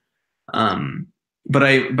person. But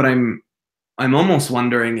I'm almost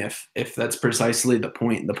wondering if that's precisely the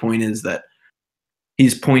point. The point is that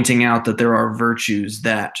he's pointing out that there are virtues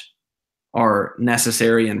that are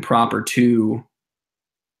necessary and proper to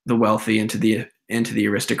the wealthy and to the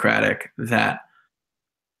aristocratic that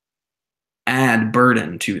add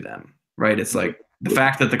burden to them, right? It's like the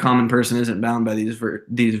fact that the common person isn't bound by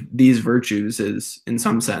these virtues is, in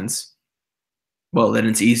some sense, well, then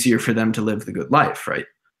it's easier for them to live the good life, right?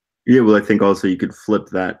 Yeah, well, I think also you could flip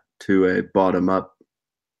that to a bottom-up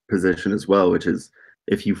position as well, which is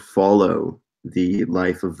if you follow the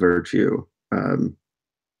life of virtue,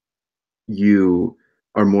 you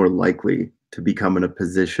are more likely to become in a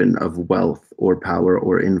position of wealth or power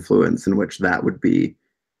or influence in which that would be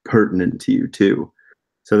pertinent to you too.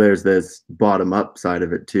 So there's this bottom-up side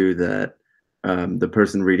of it too, that the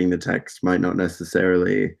person reading the text might not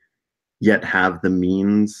necessarily yet have the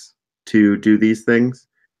means to do these things,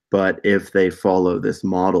 but if they follow this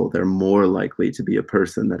model, they're more likely to be a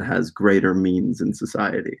person that has greater means in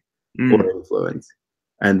society or influence.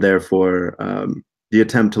 And therefore, the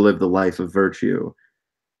attempt to live the life of virtue,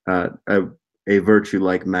 a virtue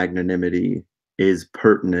like magnanimity, is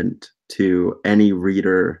pertinent to any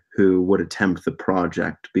reader who would attempt the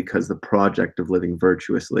project, because the project of living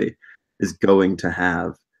virtuously is going to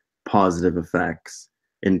have positive effects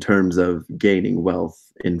in terms of gaining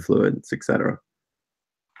wealth, influence, etc.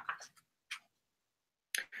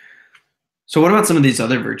 So what about some of these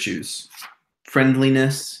other virtues?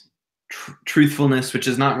 Friendliness, truthfulness, which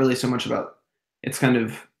is not really so much about, it's kind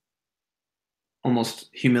of almost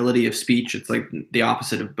humility of speech. It's like the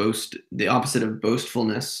opposite of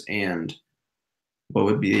boastfulness. And what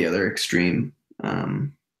would be the other extreme?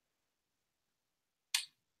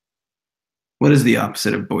 What is the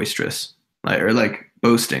opposite of boisterous? Like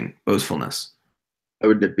boastfulness?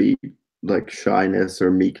 Would it be like shyness or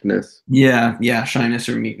meekness? Yeah, shyness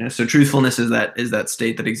or meekness. So truthfulness is that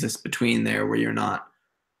state that exists between there, where you're not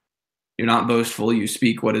you're not boastful, you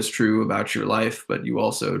speak what is true about your life, but you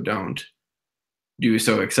also don't do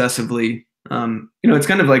so excessively. It's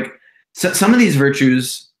kind of like some of these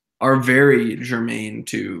virtues are very germane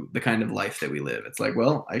to the kind of life that we live. It's like,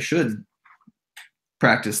 well, I should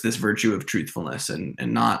practice this virtue of truthfulness and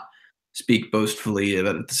not speak boastfully,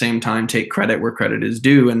 but at the same time take credit where credit is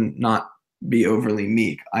due and not be overly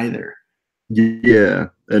meek either. Yeah,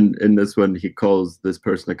 and in this one, he calls this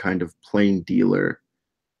person a kind of plain dealer,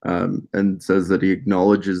 and says that he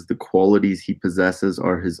acknowledges the qualities he possesses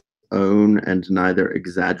are his own and neither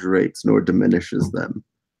exaggerates nor diminishes them.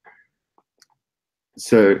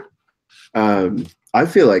 So I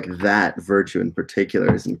feel like that virtue in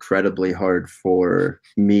particular is incredibly hard for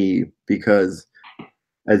me because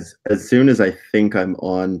as soon as I think I'm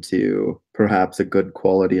on to perhaps a good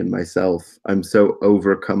quality in myself, I'm so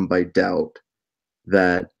overcome by doubt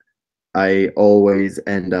that I always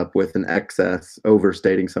end up with an excess,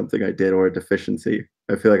 overstating something I did, or a deficiency.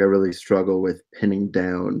 I feel like I really struggle with pinning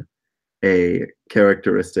down a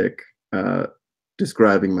characteristic,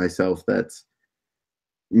 describing myself that's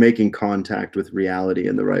making contact with reality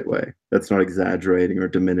in the right way. That's not exaggerating or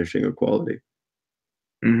diminishing a quality.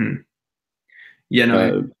 Mm-hmm. Yeah,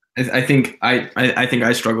 no, Uh, I think I think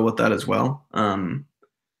I struggle with that as well.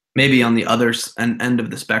 Maybe on the other end of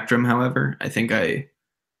the spectrum, however, I think I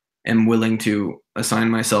am willing to assign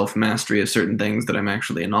myself mastery of certain things that I'm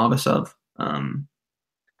actually a novice of.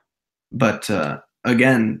 But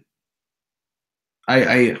again,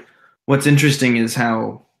 I what's interesting is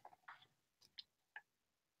how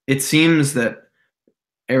it seems that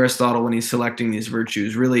Aristotle, when he's selecting these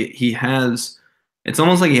virtues, really he has. It's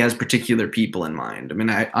almost like he has particular people in mind. I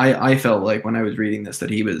mean, I felt like when I was reading this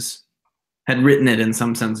that he had written it in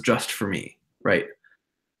some sense just for me, right?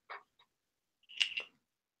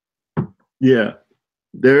 yeah,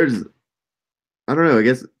 there's, I don't know, I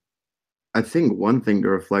guess, I think one thing to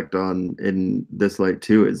reflect on in this light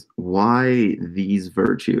too is why these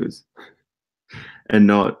virtues and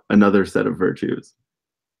not another set of virtues.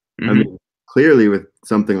 I Mm-hmm. mean, clearly with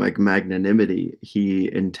something like magnanimity,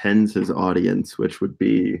 he intends his audience, which would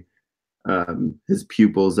be his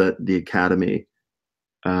pupils at the academy.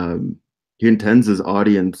 Um, he intends his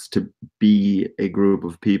audience to be a group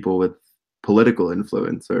of people with political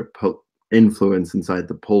influence or influence inside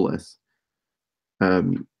the polis.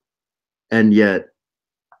 Um, and yet,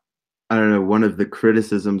 I don't know, one of the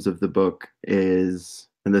criticisms of the book is,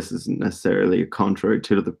 and this isn't necessarily contrary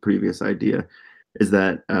to the previous idea, is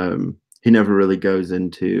that he never really goes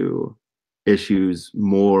into issues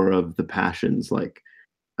more of the passions like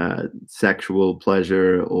sexual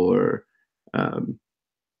pleasure or um,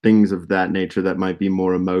 things of that nature that might be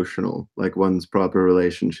more emotional, like one's proper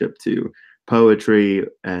relationship to poetry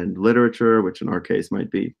and literature, which in our case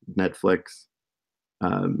might be Netflix,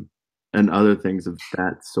 um, and other things of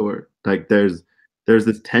that sort. Like there's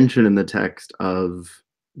this tension in the text of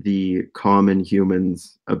the common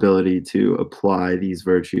human's ability to apply these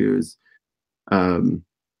virtues um,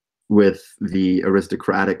 with the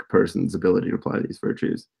aristocratic person's ability to apply these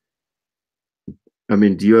virtues. I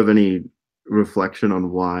mean, do you have any reflection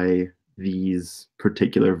on why these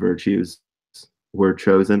particular virtues were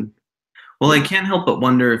chosen? Well, I can't help but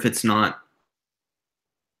wonder if it's not.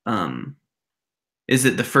 Um, is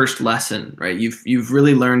it the first lesson, right? You've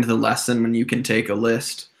really learned the lesson when you can take a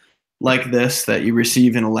list like this that you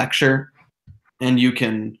receive in a lecture, and you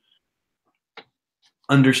can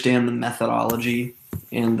understand the methodology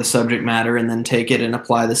and the subject matter, and then take it and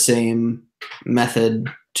apply the same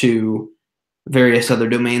method to various other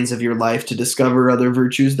domains of your life to discover other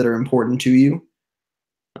virtues that are important to you,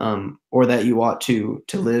 or that you ought to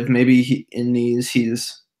live. Maybe in these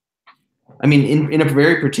he's, I mean, in a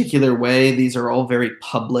very particular way, these are all very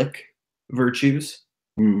public virtues,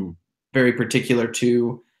 Mm, very particular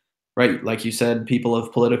to, right, like you said, people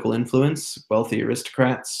of political influence, wealthy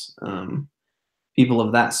aristocrats, people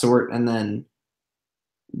of that sort. And then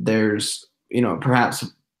there's, perhaps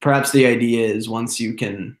the idea is once you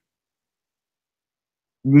can,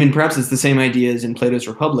 I mean, perhaps it's the same idea as in Plato's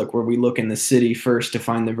Republic, where we look in the city first to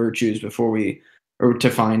find the virtues or to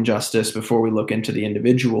find justice before we look into the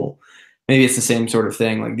individual. Maybe it's the same sort of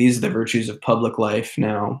thing. Like these are the virtues of public life.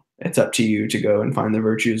 Now it's up to you to go and find the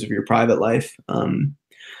virtues of your private life.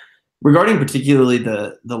 Regarding particularly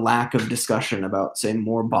the lack of discussion about, say,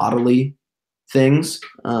 more bodily things,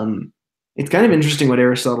 it's kind of interesting what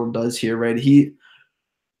Aristotle does here, right?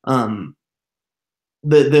 Um,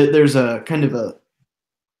 there's a kind of a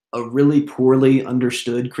really poorly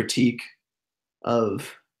understood critique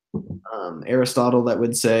of Aristotle that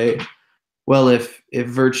would say, well, if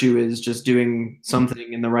virtue is just doing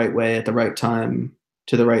something in the right way at the right time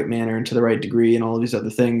to the right manner and to the right degree and all of these other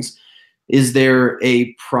things, is there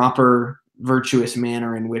a proper virtuous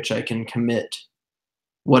manner in which I can commit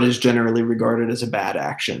what is generally regarded as a bad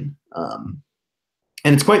action? And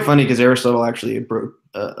it's quite funny because Aristotle actually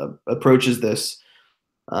approaches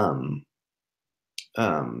um,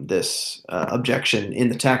 this objection in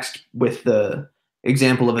the text with the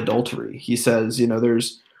example of adultery. He says,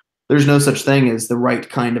 there's no such thing as the right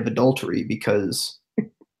kind of adultery, because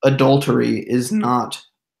adultery is not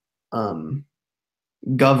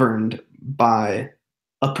governed by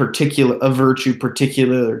a virtue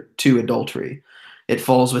particular to adultery. It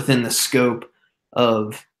falls within the scope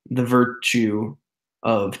of the virtue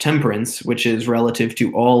of temperance, which is relative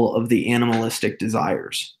to all of the animalistic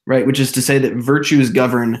desires, right? Which is to say that virtues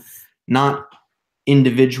govern not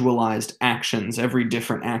individualized actions. Every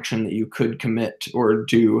different action that you could commit or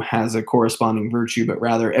do has a corresponding virtue, but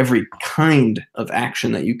rather every kind of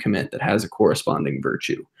action that you commit that has a corresponding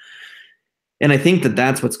virtue. And I think that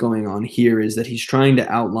that's what's going on here, is that he's trying to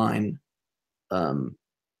outline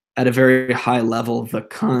at a very high level the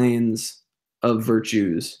kinds of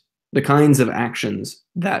virtues, the kinds of actions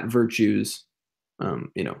that virtues,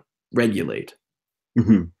 regulate.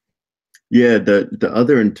 Mm-hmm. Yeah, the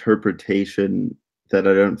other interpretation that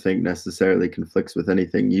I don't think necessarily conflicts with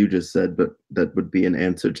anything you just said, but that would be an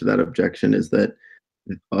answer to that objection, is that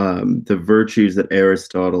the virtues that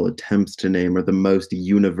Aristotle attempts to name are the most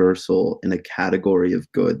universal in a category of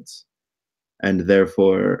goods. And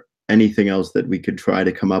therefore, anything else that we could try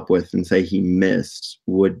to come up with and say he missed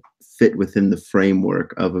would fit within the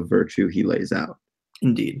framework of a virtue he lays out.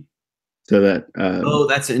 Indeed. So that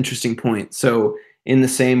that's an interesting point. So in the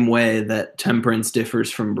same way that temperance differs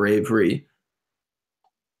from bravery,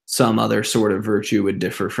 some other sort of virtue would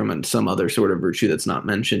differ from some other sort of virtue that's not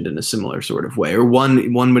mentioned in a similar sort of way, or one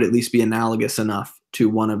would at least be analogous enough to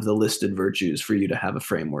one of the listed virtues for you to have a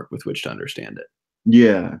framework with which to understand it.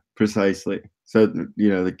 Yeah, precisely. So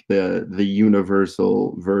the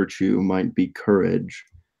universal virtue might be courage,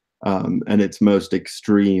 and its most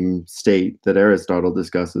extreme state that Aristotle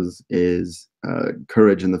discusses is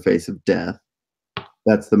courage in the face of death.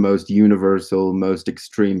 That's the most universal, most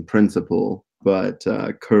extreme principle. But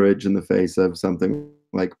courage in the face of something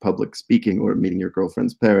like public speaking or meeting your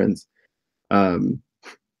girlfriend's parents,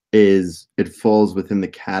 it falls within the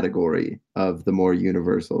category of the more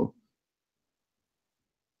universal.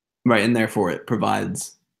 Right, and therefore it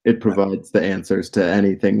provides the answers to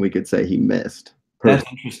anything we could say he missed. That's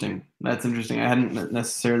interesting. That's interesting. I hadn't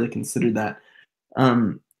necessarily considered that.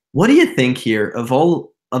 What do you think here of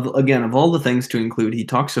all the things to include? He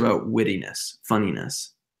talks about wittiness,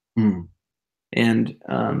 funniness. And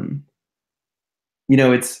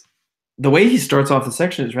it's the way he starts off the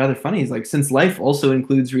section is rather funny. He's like, since life also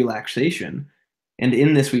includes relaxation, and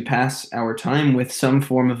in this we pass our time with some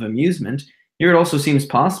form of amusement, here it also seems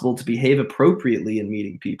possible to behave appropriately in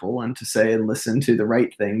meeting people and to say and listen to the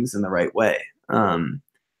right things in the right way.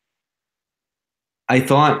 I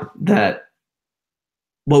thought that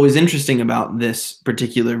what was interesting about this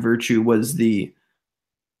particular virtue was the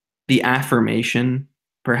affirmation,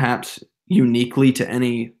 perhaps uniquely to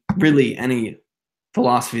any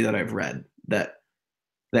philosophy that I've read, that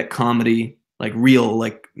comedy, like real,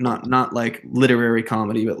 like not like literary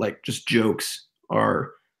comedy, but like just jokes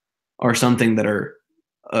are something that are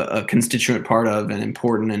a constituent part of and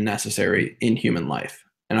important and necessary in human life.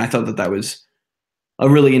 And I thought that was a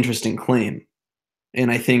really interesting claim. And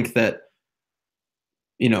I think that,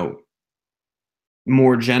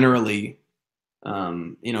 more generally,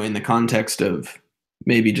 in the context of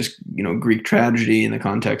maybe just, Greek tragedy, in the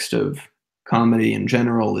context of comedy in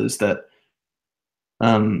general, is that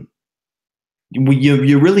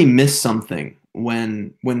you really miss something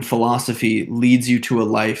when philosophy leads you to a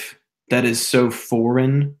life that is so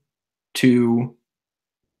foreign to,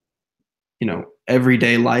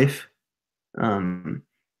 everyday life.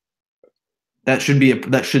 That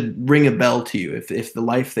should ring a bell to you. If the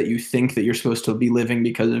life that you think that you're supposed to be living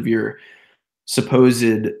because of your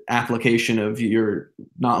supposed application of your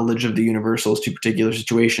knowledge of the universals to particular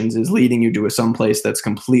situations is leading you to some place that's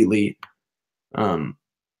completely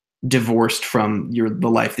divorced from the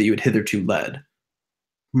life that you had hitherto led.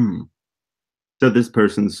 So this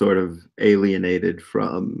person's sort of alienated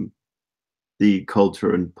from the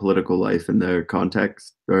culture and political life in their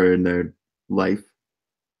context or in their life.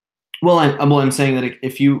 Well, I'm saying that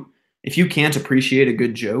if you can't appreciate a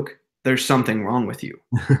good joke, there's something wrong with you.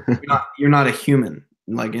 You're not a human,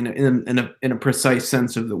 like in a precise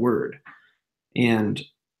sense of the word. And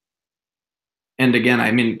again,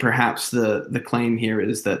 I mean, perhaps the claim here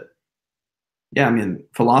is that, yeah, I mean,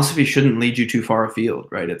 philosophy shouldn't lead you too far afield,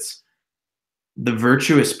 right? the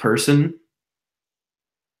virtuous person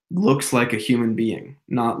looks like a human being,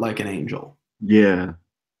 not like an angel. Yeah.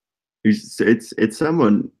 It's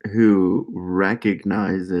someone who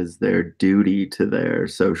recognizes their duty to their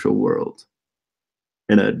social world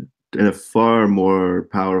in a far more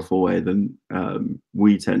powerful way than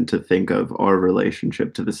we tend to think of our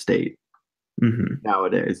relationship to the state Hmm.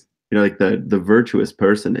 nowadays. Like the virtuous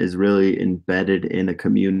person is really embedded in a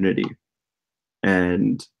community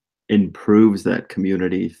and improves that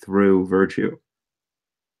community through virtue.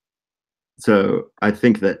 So I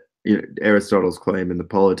think that Aristotle's claim in the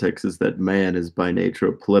Politics is that man is by nature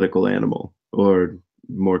a political animal, or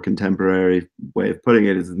more contemporary way of putting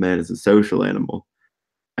it is that man is a social animal.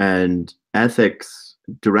 And ethics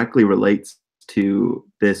directly relates to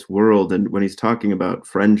this world. And when he's talking about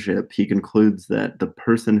friendship, he concludes that the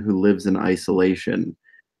person who lives in isolation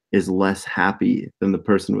is less happy than the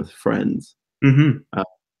person with friends, Hmm. uh,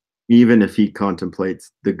 even if he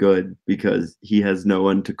contemplates the good, because he has no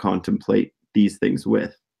one to contemplate these things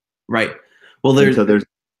with. Right. Well, And there's so there's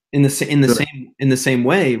in the same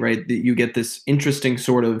way, right, that you get this interesting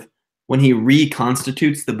sort of when he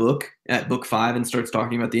reconstitutes the book at book 5 and starts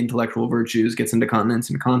talking about the intellectual virtues, gets into continence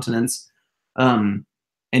and continence, um,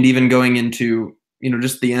 and even going into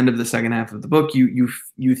just the end of the second half of the book,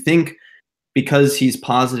 you think because he's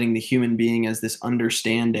positing the human being as this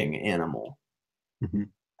understanding animal Mhm.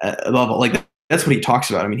 above all, like that's what he talks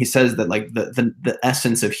about. I mean, he says that like the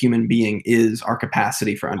essence of human being is our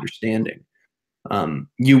capacity for understanding.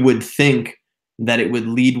 You would think that it would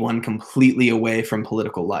lead one completely away from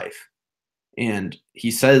political life. And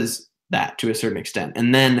he says that to a certain extent.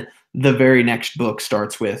 And then the very next book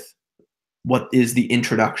starts with what is the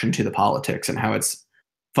introduction to the politics and how it's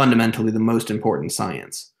fundamentally the most important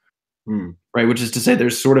science, Hmm. right? Which is to say,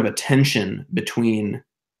 there's sort of a tension between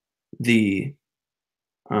the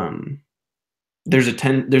um, there's a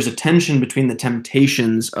tension between the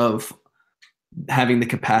temptations of having the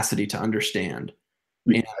capacity to understand.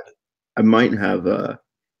 And I might have a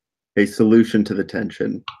solution to the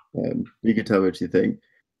tension. You can tell what you think.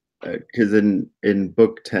 Because in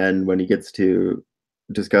book 10, when he gets to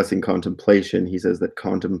discussing contemplation, he says that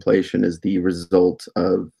contemplation is the result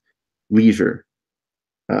of leisure.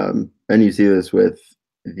 And you see this with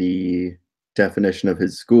the definition of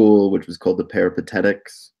his school, which was called the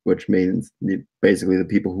Peripatetics, which means basically the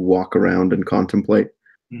people who walk around and contemplate.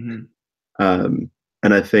 mhm, Um,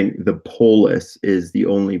 and I think the polis is the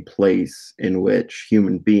only place in which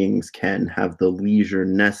human beings can have the leisure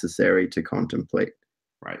necessary to contemplate.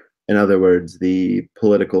 right. In other words, the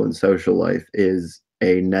political and social life is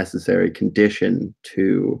a necessary condition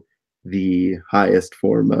to the highest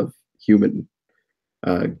form of human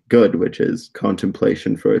good, which is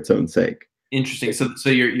contemplation for its own sake. Interesting. So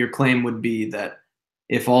your claim would be that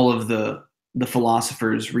if all of the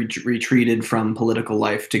philosophers retreated from political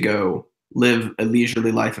life to go live a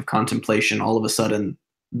leisurely life of contemplation, all of a sudden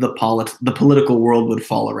the political world would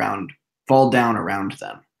fall down around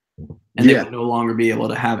them, and they Yeah, would no longer be able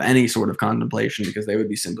to have any sort of contemplation because they would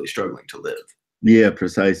be simply struggling to live. yeah,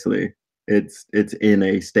 precisely. It's in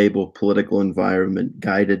a stable political environment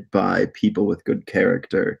guided by people with good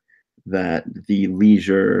character that the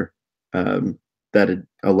leisure that it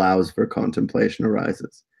allows for contemplation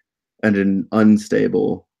arises. And in an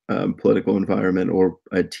unstable political environment or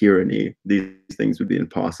a tyranny, these things would be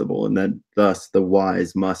impossible. And then, thus, the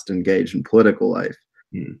wise must engage in political life,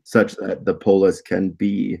 Hmm. such that the polis can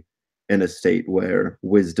be in a state where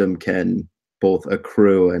wisdom can both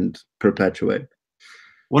accrue and perpetuate.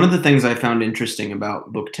 One of the things I found interesting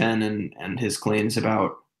about Book 10 and his claims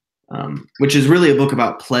about, which is really a book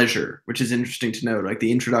about pleasure, which is interesting to note. Like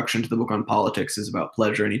the introduction to the book on politics is about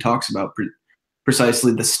pleasure, and he talks about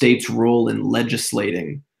precisely the state's role in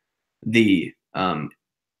legislating the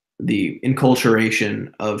the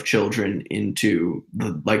inculturation of children into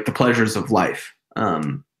the pleasures of life.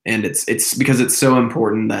 And it's because it's so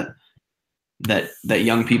important that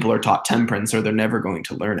young people are taught temperance, or they're never going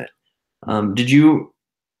to learn it. Did you?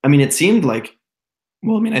 I mean, it seemed like.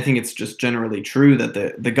 Well, I mean, I think it's just generally true that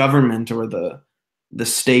the government or the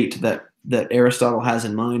state that Aristotle has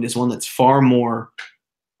in mind is one that's far more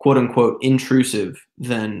quote unquote intrusive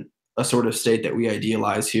than a sort of state that we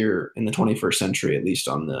idealize here in the 21st century, at least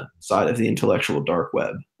on the side of the intellectual dark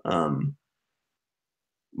web.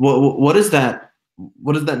 What does that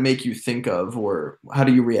make you think of, or how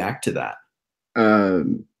do you react to that?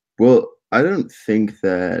 Um, well, I don't think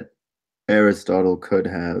that Aristotle could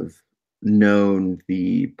have known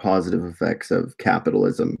the positive effects of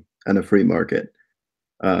capitalism and a free market.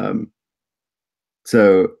 Um,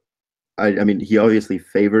 so I mean, he obviously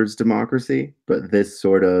favors democracy, but this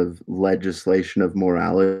sort of legislation of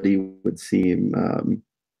morality would seem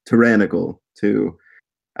tyrannical to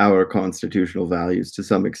our constitutional values to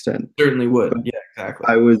some extent. Certainly would. But Yeah, exactly.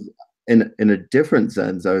 I was in a different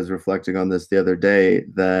sense, I was reflecting on this the other day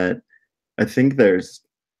that I think there's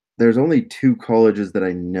only two colleges that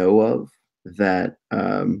I know of that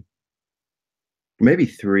maybe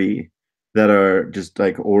three that are just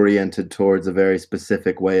like oriented towards a very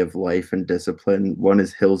specific way of life and discipline. One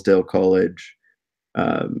is Hillsdale College.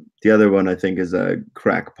 The other one I think is a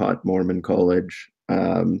crackpot Mormon college,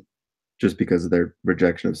 just because of their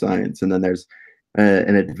rejection of science. And then there's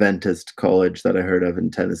an Adventist college that I heard of in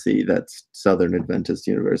Tennessee. That's Southern Adventist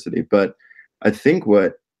University. But I think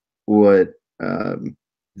what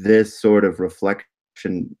this sort of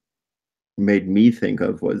reflection made me think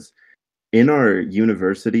of was in our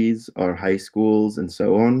universities, our high schools, and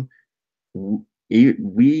so on,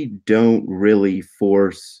 we don't really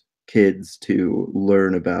force kids to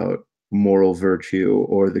learn about moral virtue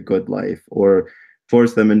or the good life or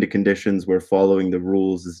force them into conditions where following the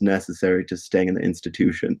rules is necessary to staying in the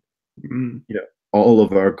institution. Mm. You know, all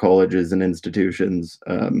of our colleges and institutions,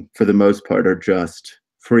 for the most part, are just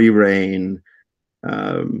free reign.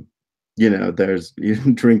 Um, there's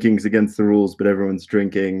drinking's against the rules, but everyone's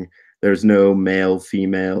drinking. There's no male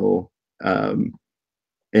female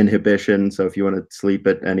inhibition. So if you want to sleep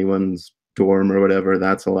at anyone's dorm or whatever,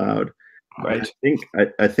 that's allowed. And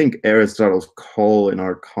Right. I think Aristotle's call in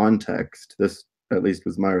our context, this at least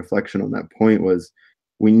was my reflection on that point, was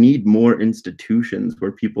we need more institutions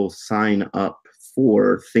where people sign up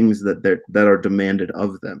for things that are demanded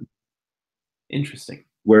of them. Interesting.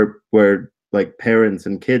 Where like parents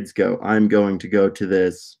and kids go, I'm going to go to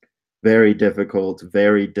this very difficult,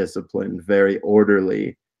 very disciplined, very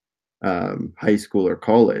orderly high school or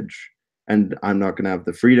college, and I'm not going to have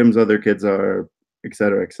the freedoms other kids are, et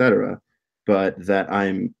cetera, et cetera, but that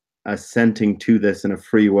I'm assenting to this in a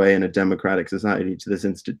free way in a democratic society to this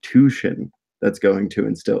institution that's going to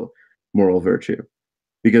instill moral virtue.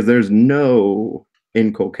 Because there's no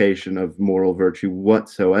inculcation of moral virtue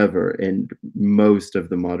whatsoever in most of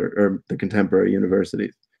the modern or the contemporary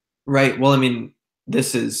universities. Right. Well, I mean,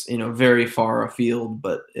 this is, very far afield,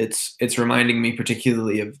 but it's reminding me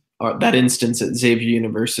particularly of that instance at Xavier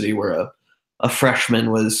University where a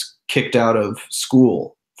freshman was kicked out of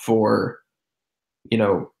school for, you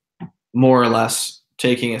know, more or less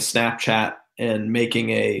taking a Snapchat and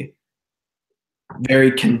making a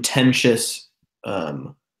very contentious,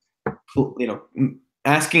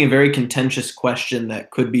 asking a very contentious question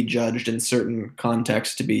that could be judged in certain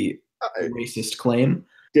contexts to be a I racist claim.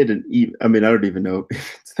 didn't even, I mean, I don't even know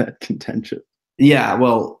if it's that contentious. Yeah,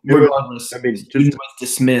 well, It was, regardless, I the mean, student was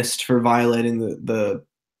dismissed for violating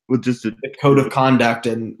well, just to, the code of conduct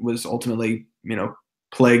and was ultimately,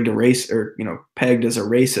 plagued a race or, pegged as a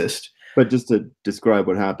racist. but just to describe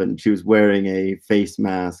what happened, she was wearing a face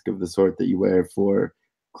mask of the sort that you wear for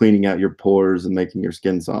cleaning out your pores and making your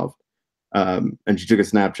skin soft. And she took a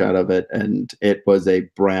Snapchat of it, and it was a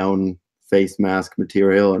brown face mask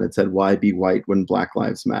material, and it said, "Why be white when Black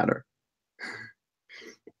Lives Matter?"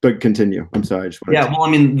 But continue. I'm sorry. I just wanted Yeah, to. well, I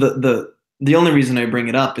mean, the only reason I bring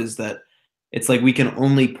it up is that it's like we can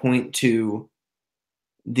only point to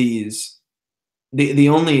these the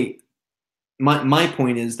only my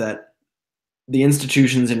point is that the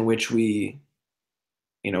institutions in which we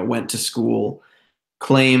went to school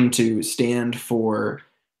claim to stand for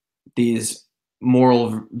these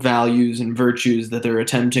moral values and virtues that they're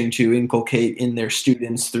attempting to inculcate in their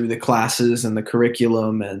students through the classes and the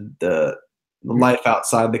curriculum and the life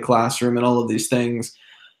outside the classroom and all of these things.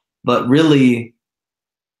 But really,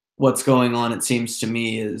 what's going on, it seems to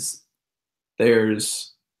me, is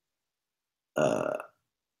there's uh,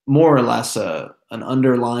 more or less an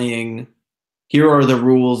underlying here are the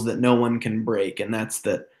rules that no one can break, and that's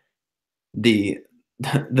that the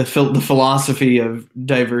the philosophy of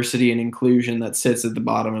diversity and inclusion that sits at the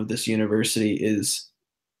bottom of this university is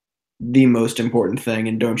the most important thing,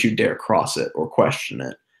 and don't you dare cross it or question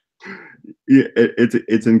it. Yeah,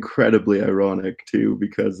 it's incredibly ironic too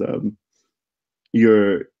because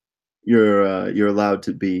you're you're allowed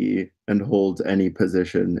to be and hold any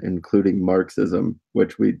position, including Marxism,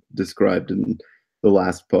 which we described in the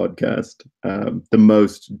last podcast, the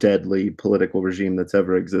most deadly political regime that's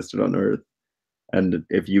ever existed on Earth. And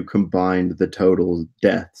if you combined the total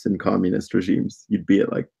deaths in communist regimes, you'd be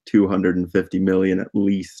at like 250 million at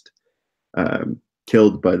least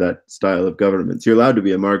killed by that style of government. So you're allowed to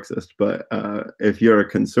be a Marxist, but if you're a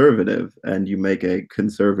conservative and you make a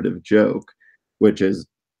conservative joke, which is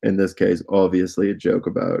in this case obviously a joke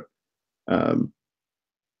about um,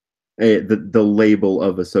 the label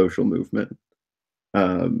of a social movement.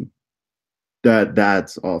 Um,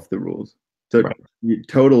 that's off the rules. So Right.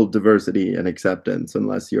 total diversity and acceptance,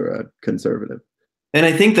 unless you're a conservative. And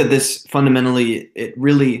I think that this fundamentally, it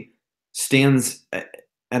really stands at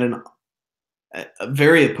an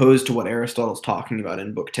very opposed to what Aristotle's talking about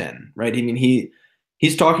in Book 10, right? I mean,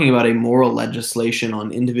 he's talking about a moral legislation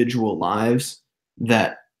on individual lives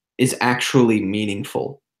that is actually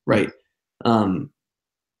meaningful, right? Um,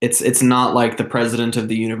 it's not like the president of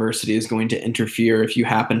the university is going to interfere if you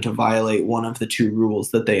happen to violate one of the two rules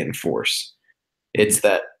that they enforce. It's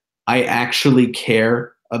that I actually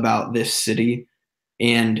care about this city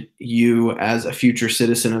and you as a future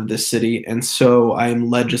citizen of this city, and so I'm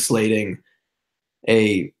legislating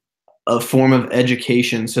a form of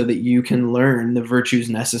education so that you can learn the virtues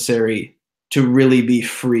necessary to really be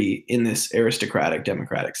free in this aristocratic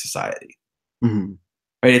democratic society. Mhm.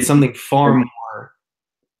 Right? It's something far more.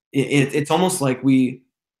 It's almost like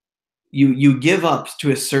you give up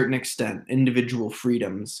to a certain extent individual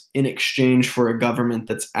freedoms in exchange for a government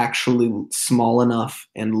that's actually small enough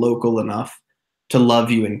and local enough to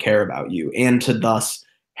love you and care about you, and to thus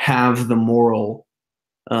have the moral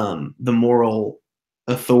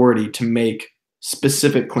authority to make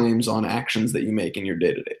specific claims on actions that you make in your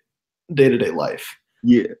day-to-day life.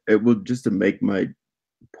 Yeah, it will just to make my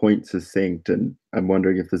point succinct, and I'm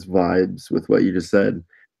wondering if this vibes with what you just said.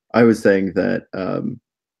 I was saying that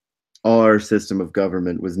our system of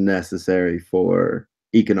government was necessary for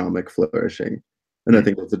economic flourishing, and I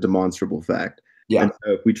think that's a demonstrable fact. Yeah. And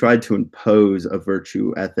so, if we tried to impose a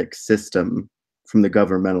virtue ethics system from the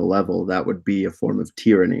governmental level, that would be a form of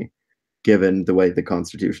tyranny, given the way the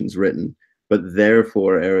Constitution's written. But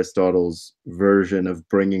therefore, Aristotle's version of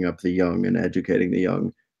bringing up the young and educating the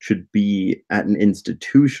young should be at an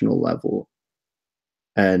institutional level,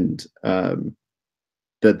 and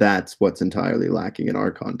that's what's entirely lacking in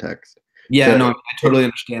our context. Yeah, So, no, I totally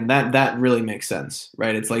understand. That really makes sense,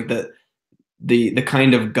 right? It's like the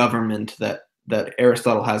kind of government that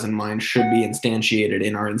Aristotle has in mind should be instantiated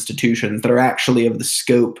in our institutions that are actually of the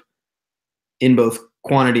scope in both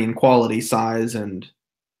quantity and quality, size and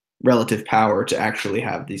relative power to actually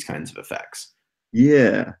have these kinds of effects.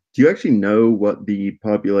 yeah. Do you actually know what the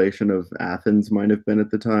population of Athens might have been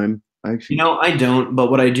at the time? I You actually, know, I don't,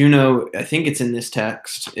 but what I do know, I think it's in this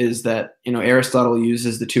text, is that, Aristotle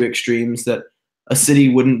uses the two extremes that a city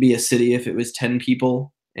wouldn't be a city if it was 10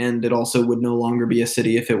 people, and it also would no longer be a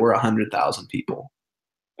city if it were 100,000 people.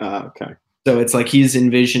 okay. So it's like he's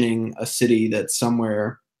envisioning a city that's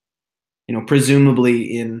somewhere, presumably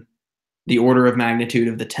in the order of magnitude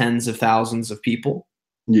of the tens of thousands of people.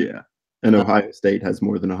 Yeah. And Uh, Ohio State has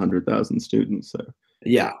more than 100,000 students, so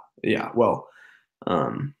yeah, yeah. Well,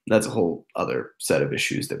 that's a whole other set of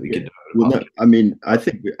issues that we yeah. could Well, devote no, I mean, I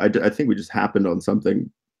think we just happened on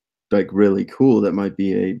something like really cool that might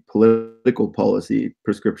be a political policy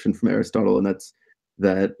prescription from Aristotle, and that's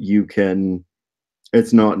that you can.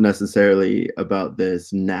 It's not necessarily about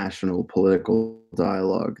this national political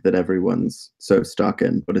dialogue that everyone's so stuck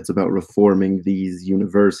in, but it's about reforming these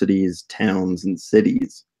universities, towns, and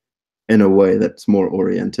cities in a way that's more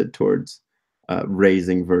oriented towards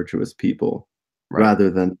raising virtuous people right, rather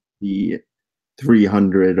than the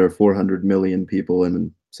 300 or 400 million people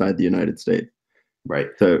inside the United States. right.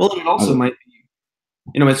 So, Well, and it I also don't, might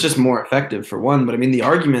it's just more effective for one, but I mean the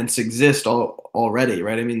arguments exist already,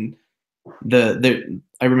 right? I mean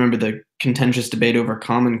I remember the contentious debate over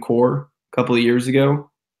Common Core a couple of years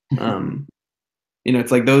ago. Um,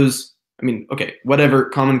 it's like those. I mean, okay, whatever.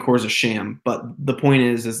 Common Core is a sham, but the point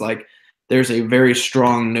is like there's a very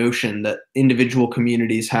strong notion that individual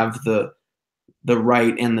communities have the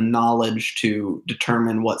right and the knowledge to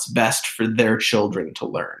determine what's best for their children to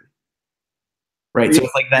learn. Right. So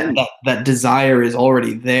it's like that desire is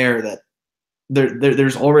already there, that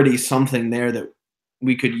there's already something there that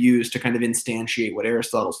we could use to kind of instantiate what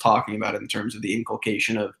Aristotle's talking about in terms of the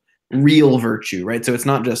inculcation of real virtue, right? So it's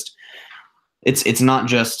not just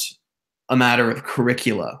a matter of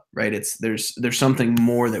curricula, right? It's there's something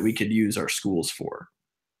more that we could use our schools for.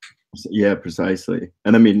 yeah, precisely.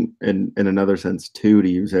 And I mean, in another sense too, to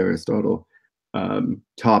use Aristotle,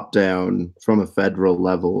 top down from a federal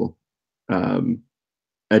level, um,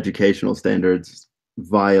 educational standards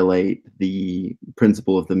violate the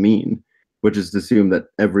principle of the mean, which is to assume that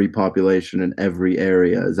every population in every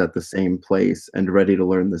area is at the same place and ready to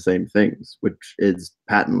learn the same things, which is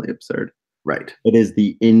patently absurd. Right. It is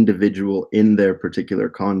the individual in their particular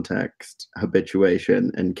context,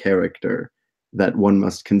 habituation, and character that one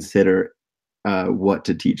must consider what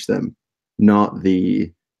to teach them, not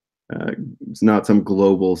the it's not some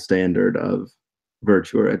global standard of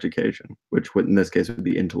virtue or education, which would, in this case would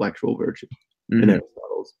be intellectual virtue in Mhm.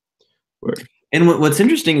 Aristotle's word. And what's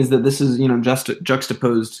interesting is that this is, just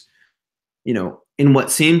juxtaposed, in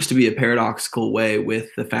what seems to be a paradoxical way with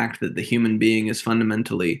the fact that the human being is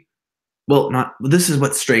fundamentally, well, not, this is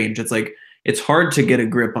what's strange. It's like, it's hard to get a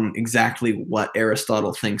grip on exactly what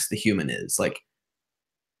Aristotle thinks the human is. Like,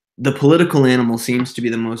 the political animal seems to be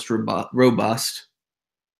the most robust,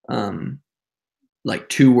 um, like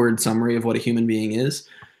two-word summary of what a human being is,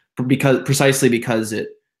 precisely because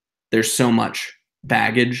there's so much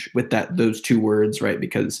baggage with those two words, right?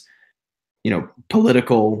 Because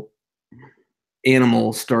political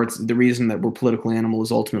animal starts, the reason that we're political animal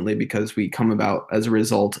is ultimately because we come about as a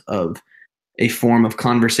result of a form of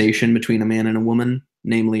conversation between a man and a woman,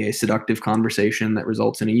 namely a seductive conversation that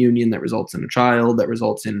results in a union, that results in a child, that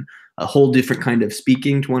results in a whole different kind of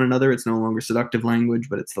speaking to one another. It's no longer seductive language,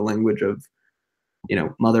 but it's the language of,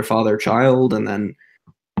 mother, father, child. And then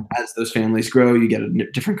as those families grow, you get a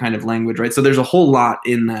different kind of language, right? So there's a whole lot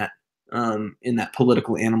in that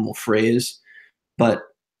political animal phrase. But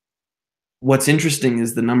what's interesting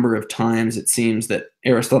is the number of times it seems that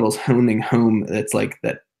Aristotle's honing home that's like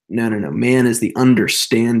that, no, man is the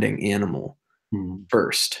understanding animal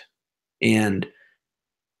first. And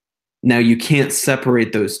now you can't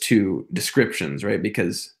separate those two descriptions, right?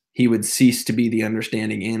 Because he would cease to be the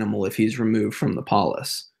understanding animal if he's removed from the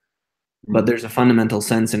polis. But there's a fundamental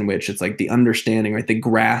sense in which it's like the understanding, right? The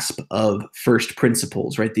grasp of first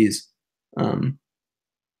principles, right? These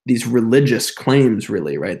religious claims,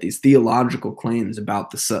 really, right? These theological claims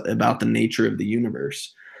about the nature of the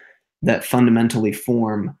universe that fundamentally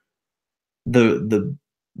form the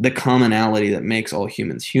commonality that makes all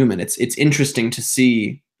humans human. It's interesting to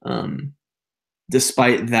see,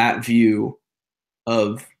 despite that view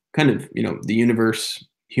of kind of the universe,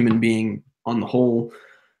 human being on the whole,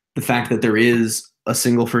 the fact that there is a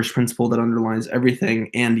single first principle that underlies everything,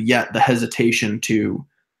 and yet the hesitation to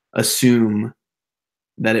assume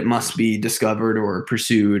that it must be discovered or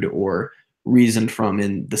pursued or reasoned from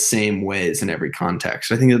in the same ways in every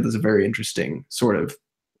context. I think that there's a very interesting sort of,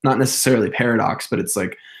 not necessarily paradox, but it's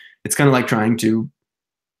kind of like trying to,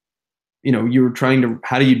 you're trying to,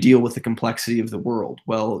 how do you deal with the complexity of the world?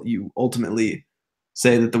 Well, you ultimately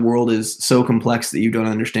say that the world is so complex that you don't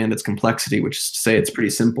understand its complexity, which is to say it's pretty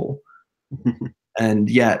simple. And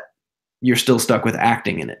yet you're still stuck with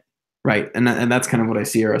acting in it, right? And that's kind of what I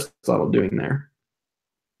see Aristotle doing there.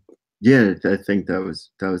 Yeah, I think that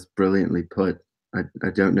was brilliantly put. I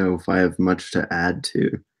don't know if I have much to add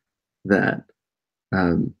to that,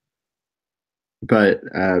 but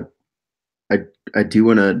I do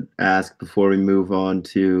want to ask before we move on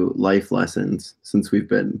to life lessons, since we've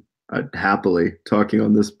been happily talking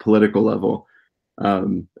on this political level,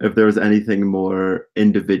 if there was anything more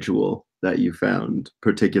individual that you found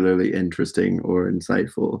particularly interesting or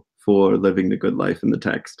insightful for living the good life in the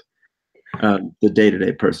text, the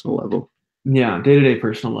day-to-day personal level. Yeah, day-to-day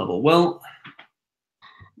personal level. Well,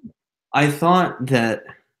 I thought that,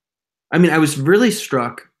 I was really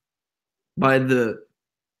struck by the,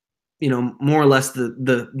 more or less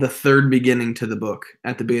the third beginning to the book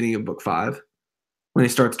at the beginning of book 5, when he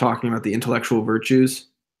starts talking about the intellectual virtues,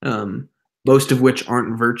 most of which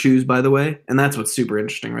aren't virtues, by the way. And that's what's super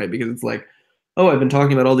interesting, right? Because it's like, oh, I've been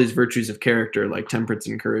talking about all these virtues of character, like temperance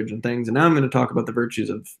and courage and things, and now I'm going to talk about the virtues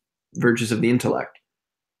of the intellect,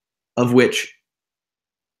 of which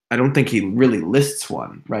I don't think he really lists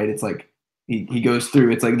one, right? It's like he goes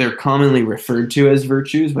through, it's like they're commonly referred to as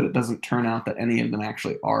virtues, but it doesn't turn out that any of them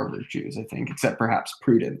actually are virtues, I think, except perhaps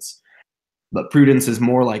prudence. But prudence is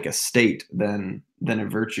more like a state than a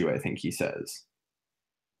virtue, I think he says.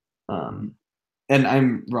 And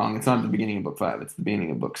I'm wrong. It's not at the beginning of book 5. It's the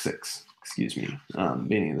beginning of book 6. Excuse me.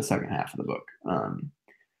 Beginning of the second half of the book.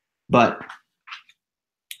 But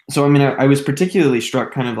so I was particularly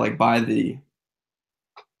struck kind of like by the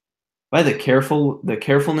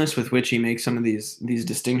carefulness with which he makes some of these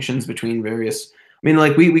distinctions between various.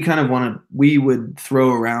 Like we kind of we would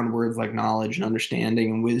throw around words like knowledge and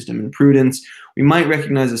understanding and wisdom and prudence. We might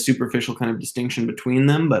recognize a superficial kind of distinction between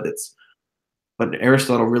them, but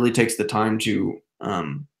Aristotle really takes the time to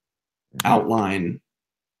outline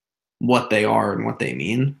what they are and what they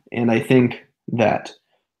mean. And I think that,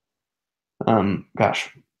 gosh,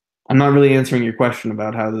 I'm not really answering your question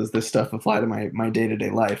about how does this stuff apply to my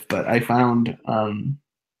day-to-day life, but I found,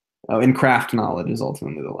 in craft knowledge is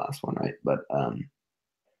ultimately the last one, right? But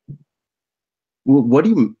well, what do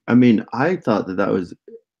you? I thought that was,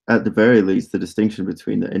 at the very least, the distinction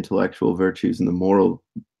between the intellectual virtues and the moral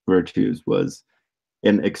virtues was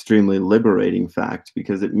an extremely liberating fact,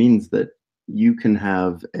 because it means that you can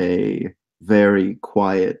have a very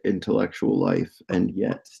quiet intellectual life and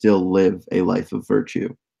yet still live a life of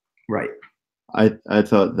virtue. Right. I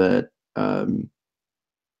thought that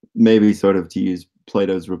maybe sort of to use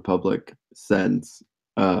Plato's Republic sense,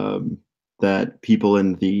 that people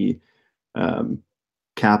in the um,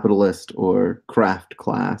 capitalist or craft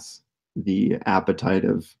class, the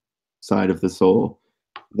appetitive side of the soul,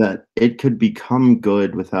 that it could become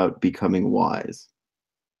good without becoming wise.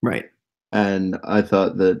 Right. And I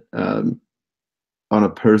thought that on a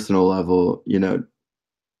personal level,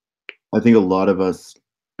 I think a lot of us,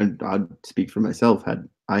 and I'd speak for myself,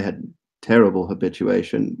 I had terrible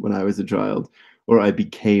habituation when I was a child, or I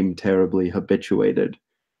became terribly habituated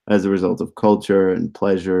as a result of culture and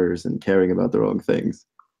pleasures and caring about the wrong things.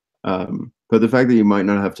 But the fact that you might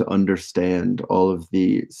not have to understand all of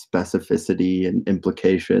the specificity and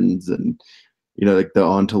implications and like the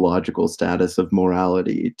ontological status of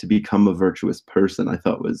morality to become a virtuous person, I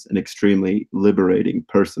thought was an extremely liberating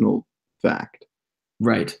personal fact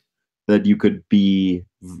Right. that you could be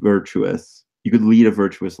virtuous, you could lead a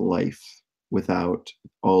virtuous life without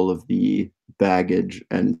all of the baggage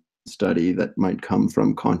and study that might come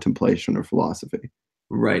from contemplation or philosophy.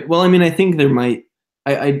 Right. Well, I mean, I think there might,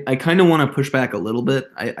 I kind of want to push back a little bit.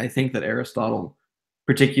 I think that Aristotle,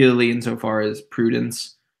 particularly insofar as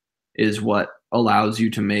prudence is what allows you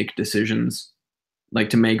to make decisions, like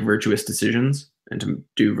to make virtuous decisions and to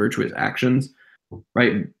do virtuous actions,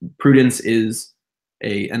 right? Prudence is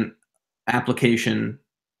an application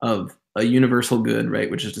of a universal good, right?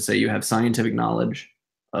 Which is to say, you have scientific knowledge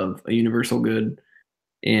of a universal good,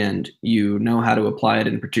 and you know how to apply it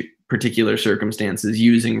in particular circumstances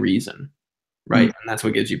using reason, right? Mm. And that's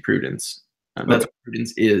what gives you prudence. That's Okay. what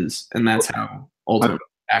prudence is, and that's how I, ultimately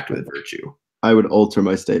act with virtue. I would alter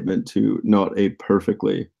my statement to not a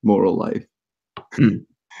perfectly moral life, Mm.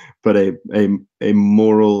 but a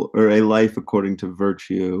moral or a life according to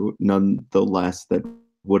virtue, nonetheless, that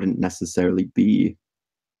wouldn't necessarily be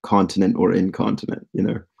continent or incontinent.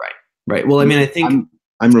 Right. Right. Well, I mean, I think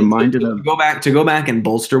I'm reminded of. to go back and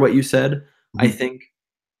bolster what you said, I Mhm. think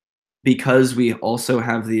because we also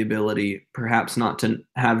have the ability, perhaps not to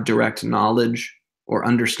have direct knowledge or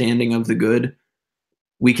understanding of the good,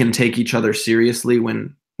 we can take each other seriously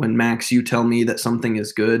when Max, you tell me that something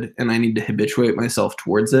is good and I need to habituate myself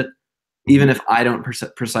towards it, even Mhm. if I don't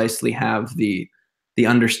precisely have the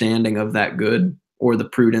understanding of that good or the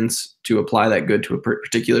prudence to apply that good to a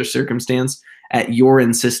particular circumstance. At your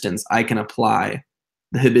insistence, I can apply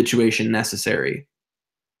the habituation necessary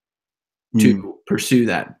Mm. to pursue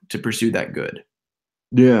that good.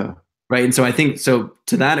 Yeah. Right. And so I think so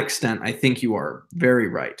to that extent, I think you are very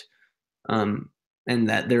right. Um, and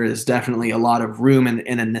that there is definitely a lot of room and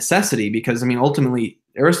a necessity because I mean ultimately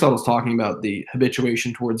Aristotle's talking about the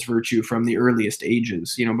habituation towards virtue from the earliest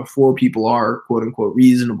ages, before people are quote unquote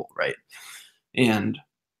reasonable, right? And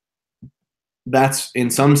that's in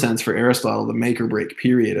some sense for Aristotle the make or break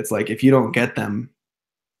period. It's like if you don't get them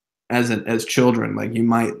as children, like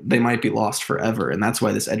they might be lost forever. And that's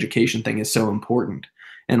why this education thing is so important.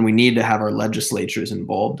 And we need to have our legislatures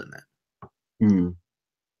involved in it. Mm.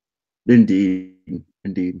 Indeed.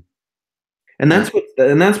 Indeed. And Uh,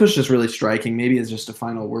 that's what's just really striking. Maybe as just a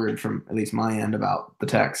final word from at least my end about the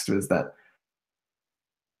text is that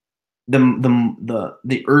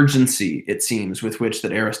the urgency it seems with which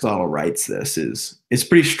that Aristotle writes this is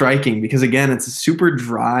pretty striking because again it's a super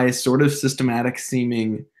dry sort of systematic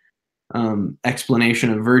seeming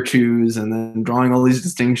explanation of virtues and then drawing all these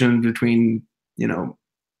distinctions between you know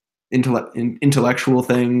intellectual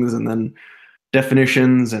things and then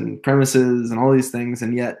definitions and premises and all these things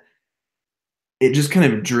and yet it just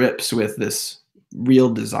kind of drips with this real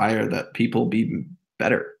desire that people be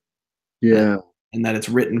better and, yeah. and that it's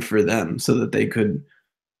written for them so that they could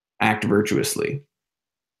act virtuously.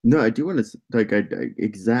 No, I do want to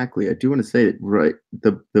exactly. I do want to say it right.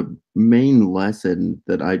 The main lesson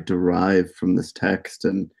that I derive from this text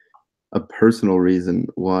and a personal reason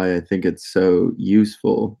why I think it's so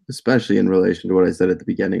useful, especially in relation to what I said at the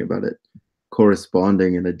beginning about it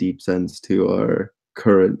corresponding in a deep sense to our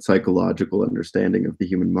current psychological understanding of the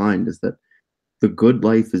human mind, is that the good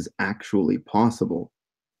life is actually possible.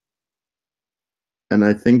 And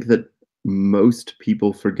I think that most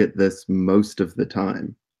people forget this most of the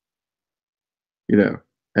time, you know,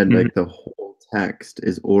 and Mhm. like the whole text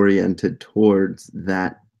is oriented towards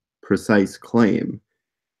that precise claim.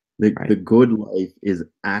 The Right. good life is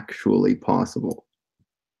actually possible.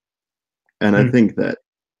 And I Mhm. think that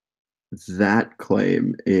that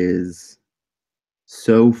claim is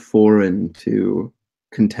so foreign to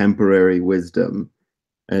contemporary wisdom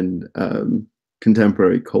and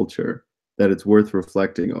contemporary culture that it's worth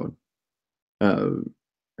reflecting on. Um,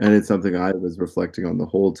 and it's something I was reflecting on the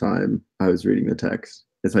whole time I was reading the text.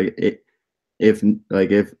 It's like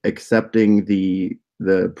if accepting the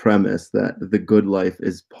premise that the good life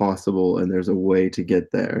is possible and there's a way to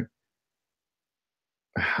get there,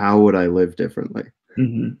 how would I live differently?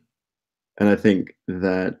 Hmm. And I think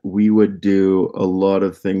that we would do a lot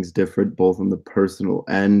of things different, both on the personal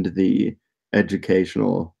and the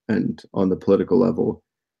educational and on the political level,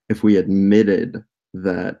 if we admitted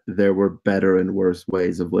that there were better and worse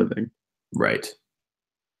ways of living. Right.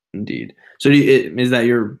 Indeed. So is that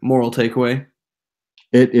your moral takeaway?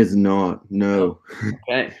 It is not, No. no.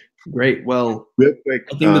 Okay. Great. Well, Real quick,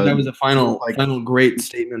 I think that that was a do you have final great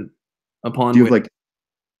statement do upon you have which like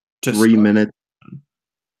to three start. minutes?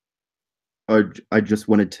 Or I just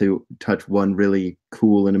wanted to touch one really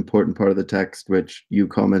cool and important part of the text, which you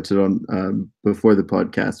commented on before the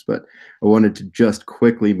podcast, but I wanted to just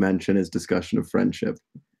quickly mention his discussion of friendship.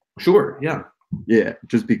 Sure. Yeah. Yeah,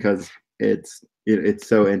 just because it's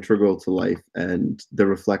so integral to life, and the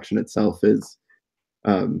reflection itself is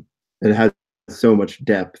um, it has so much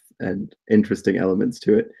depth and interesting elements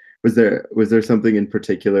to it. Was there something in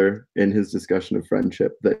particular in his discussion of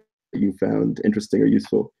friendship that you found interesting or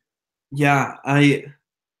useful? Yeah.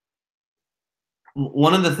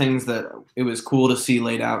 One of the things that it was cool to see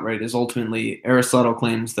laid out, right, is ultimately Aristotle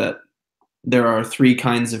claims that there are three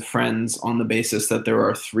kinds of friends on the basis that there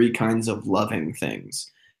are three kinds of loving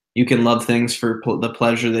things. You can love things for the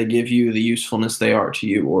pleasure they give you, the usefulness they are to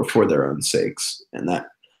you, or for their own sakes. And that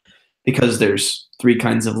because there's three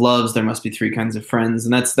kinds of loves, there must be three kinds of friends.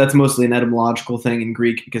 And that's mostly an etymological thing in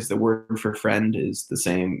Greek because the word for friend is the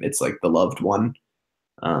same. It's like the loved one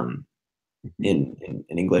um, in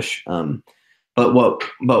English. But what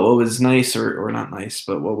was nice or not nice,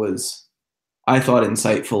 but what was I thought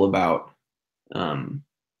insightful about um,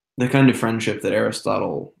 the kind of friendship that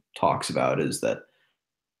Aristotle talks about is that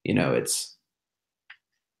it's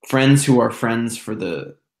friends who are friends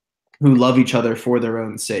who love each other for their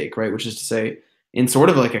own sake, right? Which is to say, in sort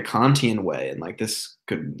of like a Kantian way, and like this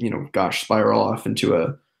could gosh, spiral off into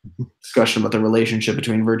a discussion about the relationship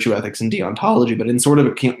between virtue ethics and deontology, but in sort of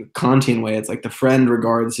a Kantian way, it's like the friend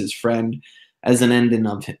regards his friend as an end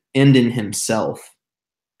in himself,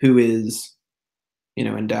 who is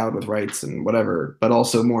endowed with rights and whatever, but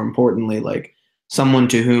also more importantly, like someone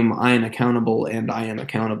to whom I am accountable and I am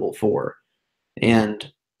accountable for.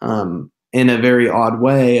 And in a very odd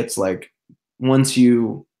way, it's like once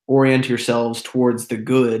you orient yourselves towards the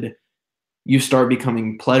good, you start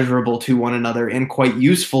becoming pleasurable to one another and quite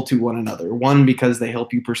useful to one another. One, because they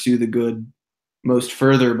help you pursue the good most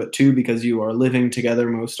further, but two, because you are living together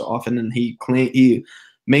most often. And he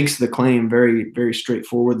makes the claim very, very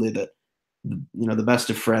straightforwardly that the best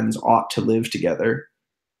of friends ought to live together.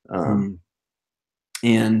 Um,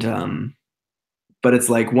 Mm. and but it's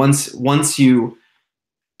like once you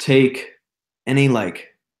take any like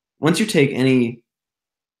once you take any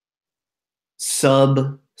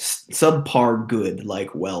subpar good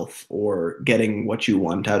like wealth or getting what you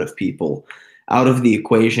want out of people out of the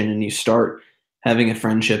equation, and you start having a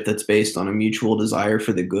friendship that's based on a mutual desire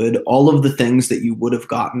for the good, all of the things that you would have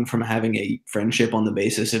gotten from having a friendship on the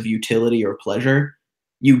basis of utility or pleasure,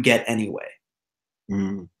 you get anyway.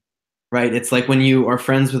 Mm. Right? It's like when you are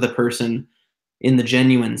friends with a person in the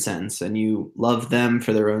genuine sense and you love them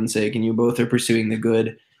for their own sake and you both are pursuing the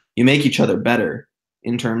good, you make each other better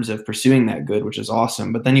in terms of pursuing that good, which is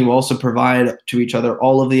awesome. But then you also provide to each other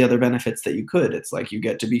all of the other benefits that you could. It's like you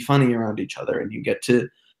get to be funny around each other and you get to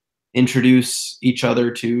introduce each other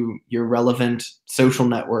to your relevant social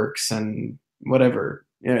networks and whatever.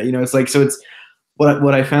 It's like so it's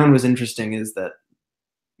what I found was interesting is that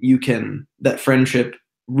that friendship,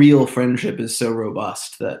 real friendship, is so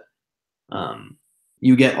robust that um,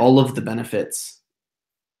 you get all of the benefits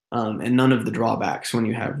and none of the drawbacks when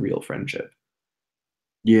you have real friendship.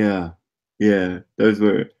 Yeah, yeah, those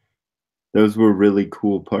were really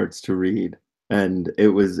cool parts to read, and it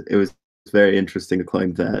was very interesting to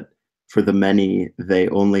claim that for the many, they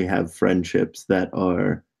only have friendships that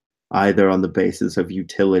are either on the basis of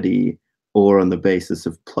utility or on the basis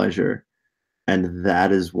of pleasure, and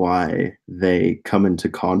that is why they come into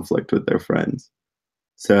conflict with their friends.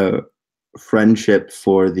 So, friendship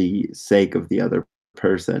for the sake of the other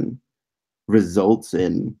person results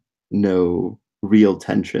in no real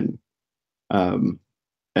tension. Um,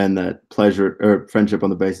 and that pleasure or friendship on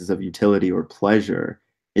the basis of utility or pleasure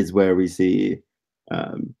is where we see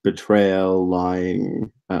betrayal, lying,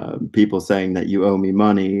 people saying that you owe me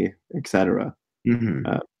money, etc. Mm-hmm.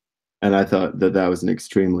 Uh, and I thought that that was an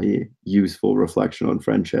extremely useful reflection on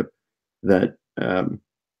friendship. That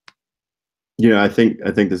I think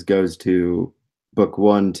this goes to book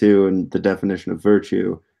one too, and the definition of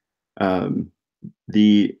virtue. Um,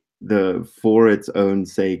 the for its own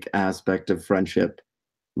sake aspect of friendship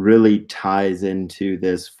really ties into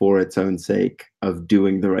this for its own sake of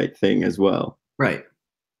doing the right thing as well. Right.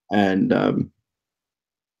 And I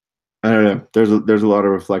don't know. There's a lot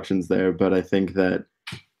of reflections there, but I think that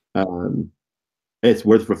um, it's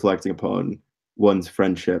worth reflecting upon one's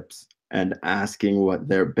friendships and asking what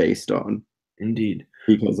they're based on, Indeed.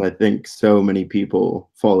 because I think so many people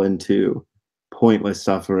fall into pointless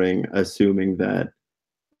suffering, assuming that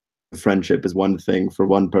friendship is one thing for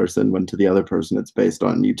one person, when to the other person it's based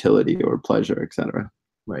on utility or pleasure, etc.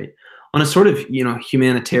 Right. On a sort of,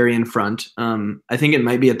 humanitarian front, I think it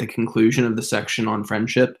might be at the conclusion of the section on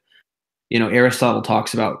friendship. Aristotle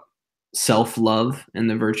talks about self-love and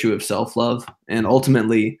the virtue of self-love, and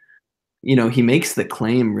ultimately, he makes the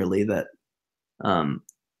claim really that um,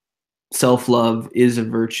 self-love is a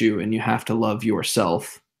virtue, and you have to love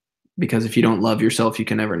yourself, because if you don't love yourself, you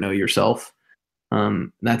can never know yourself.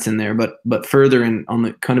 That's in there, but further in on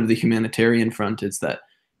the kind of the humanitarian front, it's that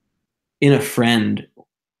in a friend,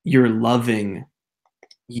 you're loving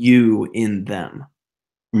you in them,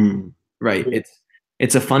 Mm. right?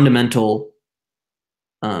 It's a fundamental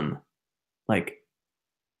um like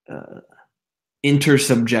uh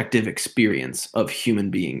intersubjective experience of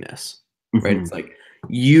human beingness, right? Mhm. It's like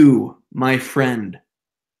you, my friend,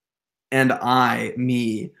 and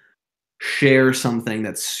me, share something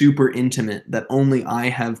that's super intimate that only I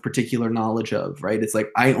have particular knowledge of, right? It's like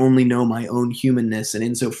I only know my own humanness, and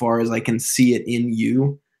insofar as I can see it in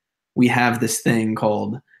you, we have this thing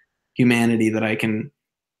called humanity that I can,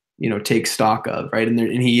 take stock of, right? And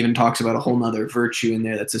he even talks about a whole nother virtue in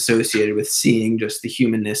there that's associated with seeing just the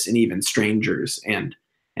humanness in even strangers and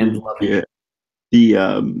loving.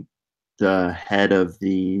 Yeah. The head of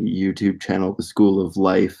the YouTube channel, The School of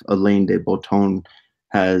Life, Alain de Botton,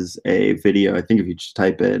 has a video. I think if you just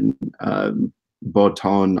type in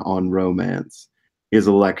Botton on romance, he has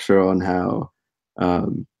a lecture on how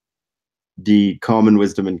um, the common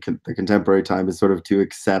wisdom in the contemporary time is sort of to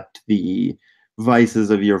accept the vices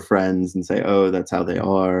of your friends and say, oh, that's how they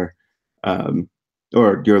are, um,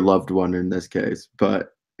 or your loved one in this case.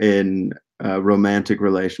 But in romantic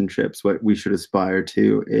relationships, what we should aspire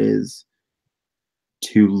to is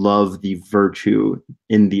to love the virtue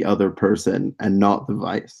in the other person and not the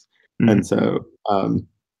vice. Mhm. And so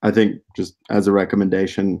I think, just as a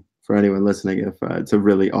recommendation for anyone listening, if it's a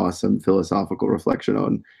really awesome philosophical reflection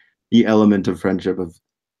on the element of friendship, of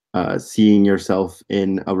seeing yourself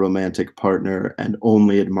in a romantic partner and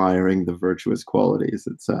only admiring the virtuous qualities.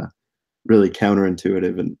 It's a really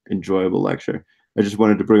counterintuitive and enjoyable lecture. I just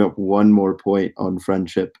wanted to bring up one more point on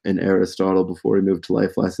friendship in Aristotle before we move to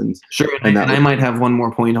life lessons. Sure, And that and I was, might have one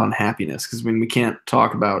more point on happiness, because we can't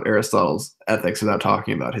talk about Aristotle's ethics without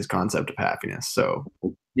talking about his concept of happiness. So I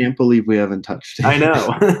can't believe we haven't touched I it.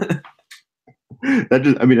 know.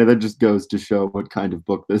 That just goes to show what kind of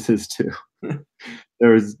book this is too.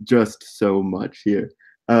 There is just so much here.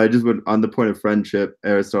 Just on the point of friendship,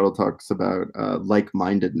 Aristotle talks about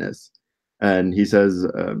like-mindedness, and he says,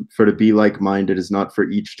 "For to be like-minded is not for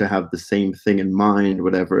each to have the same thing in mind,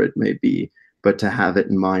 whatever it may be, but to have it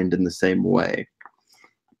in mind in the same way."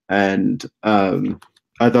 And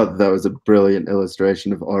I thought that was a brilliant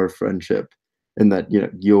illustration of our friendship, in that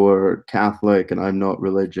you're Catholic and I'm not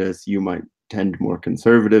religious. You might tend more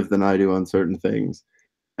conservative than I do on certain things,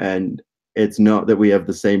 and it's not that we have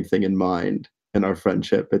the same thing in mind in our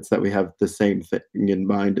friendship. It's that we have the same thing in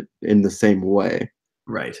mind in the same way.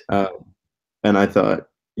 Right. Uh, and I thought,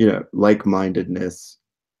 like-mindedness,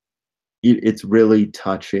 it's really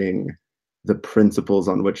touching the principles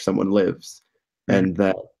on which someone lives, Mhm. and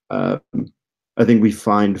that um, I think we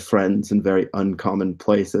find friends in very uncommon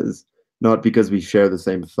places, not because we share the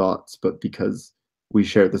same thoughts, but because we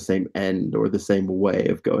share the same end or the same way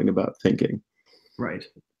of going about thinking. Right.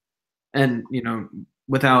 And,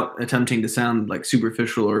 without attempting to sound like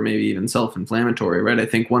superficial or maybe even self-inflammatory, right? I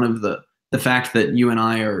think one of the fact that you and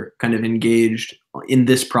I are kind of engaged in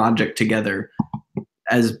this project together,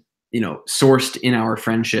 as sourced in our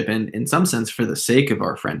friendship, and in some sense for the sake of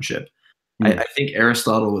our friendship, I Mm. think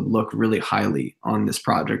Aristotle would look really highly on this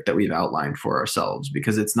project that we've outlined for ourselves,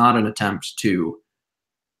 because it's not an attempt to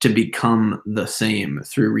become the same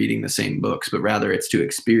through reading the same books, but rather it's to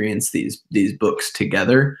experience these books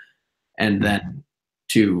together, and then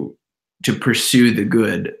to pursue the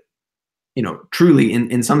good, truly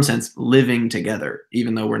in some sense living together,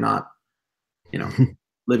 even though we're not, you know,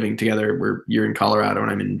 living together. You're in Colorado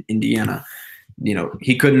and I'm in Indiana.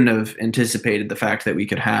 he couldn't have anticipated the fact that we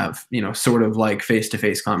could have, sort of like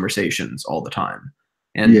face-to-face conversations all the time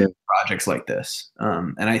and Yeah. projects like this.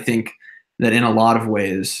 And I think that in a lot of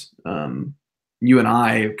ways, you and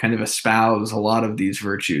I kind of espouse a lot of these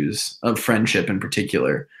virtues of friendship in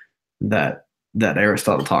particular that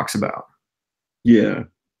Aristotle talks about. Yeah,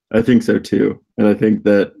 I think so too. And I think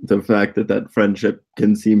that the fact that that friendship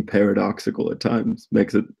can seem paradoxical at times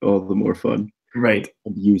makes it all the more fun Right.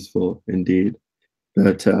 and useful indeed.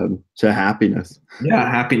 But to happiness. Yeah,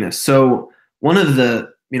 happiness. So one of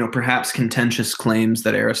the, perhaps contentious claims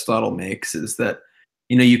that Aristotle makes is that,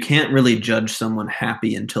 you can't really judge someone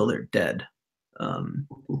happy until they're dead. Um,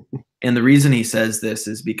 and the reason he says this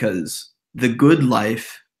is because the good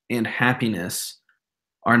life and happiness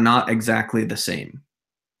are not exactly the same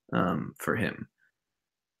for him.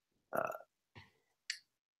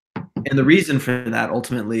 And the reason for that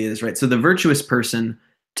ultimately is, right, so the virtuous person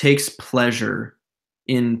takes pleasure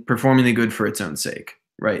in performing the good for its own sake,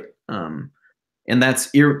 right? And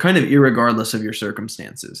that's kind of irregardless of your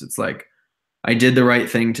circumstances. It's like, I did the right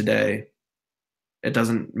thing today. It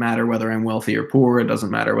doesn't matter whether I'm wealthy or poor. It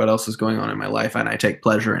doesn't matter what else is going on in my life, and I take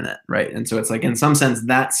pleasure in it, right? And so it's like, in some sense,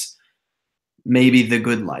 that's maybe the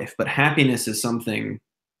good life, but happiness is something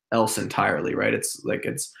else entirely, right? It's like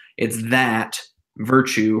it's that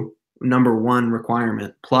virtue, number one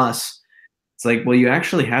requirement, plus it's like, well, you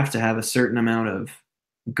actually have to have a certain amount of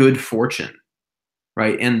good fortune,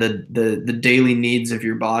 right? And the daily needs of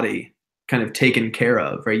your body kind of taken care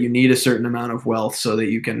of, right? You need a certain amount of wealth so that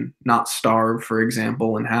you can not starve, for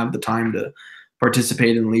example, and have the time to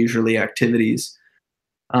participate in leisurely activities.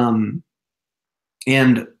 And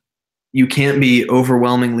you can't be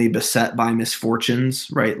overwhelmingly beset by misfortunes,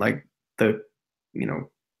 right? Like the, you know,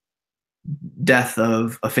 death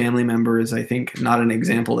of a family member is, I think, not an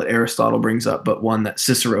example that Aristotle brings up, but one that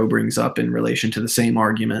Cicero brings up in relation to the same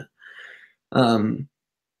argument. Um,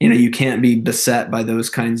 you can't be beset by those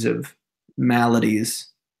kinds of maladies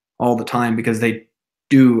all the time because they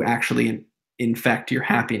do actually infect your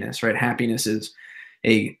happiness, right? Happiness is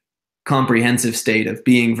a comprehensive state of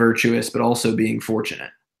being virtuous, but also being fortunate.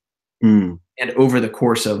 Mm. And over the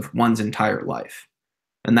course of one's entire life.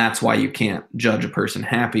 And that's why you can't judge a person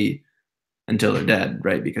happy until they're dead,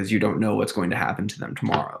 right? Because you don't know what's going to happen to them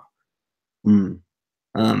tomorrow. Mm.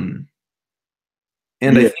 Um,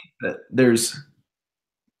 and I Yeah. think that there's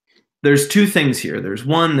two things here. There's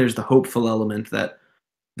the hopeful element that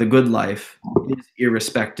the good life is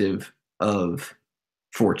irrespective of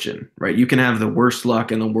fortune, right? You can have the worst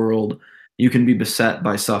luck in the world. You can be beset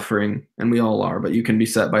by suffering, and we all are, but you can be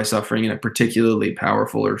beset by suffering in a particularly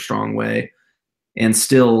powerful or strong way and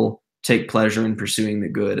still take pleasure in pursuing the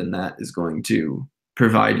good, and that is going to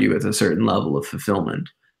provide you with a certain level of fulfillment.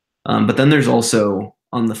 But then there's also,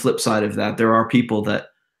 on the flip side of that, there are people that,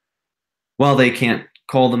 while they can't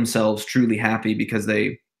call themselves truly happy because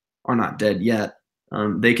they are not dead yet,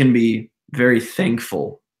 they can be very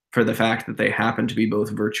thankful for the fact that they happen to be both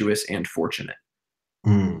virtuous and fortunate.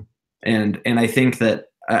 Mm. And I think that,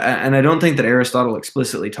 and I don't think that Aristotle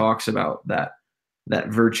explicitly talks about that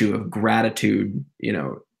virtue of gratitude,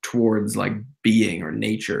 towards like being or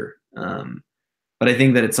nature. But I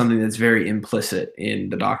think that it's something that's very implicit in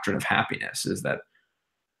the doctrine of happiness, is that,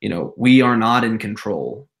 we are not in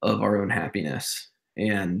control of our own happiness,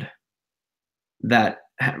 and that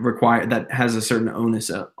that has a certain onus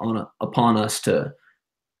upon us to,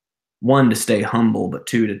 one, to stay humble, but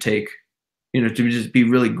two, to take, to just be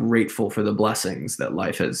really grateful for the blessings that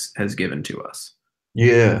life has given to us.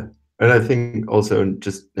 Yeah. And I think also,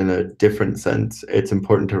 just in a different sense, it's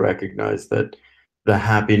important to recognize that the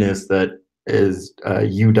happiness that is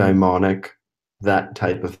eudaimonic, that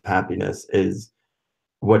type of happiness, is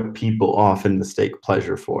what people often mistake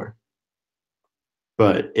pleasure for.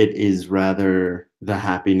 But it is rather the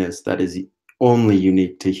happiness that is only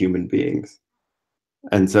unique to human beings.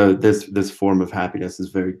 And so this form of happiness is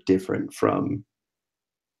very different from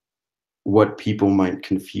what people might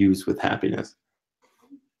confuse with happiness.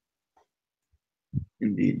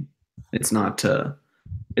 Indeed, it's not.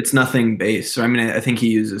 It's nothing base. So I mean, I think he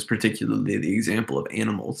uses particularly the example of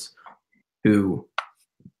animals, who,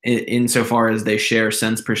 insofar as they share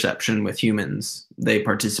sense perception with humans, they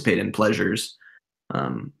participate in pleasures,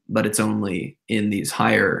 but it's only in these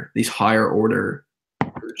higher order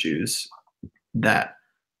virtues that,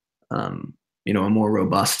 a more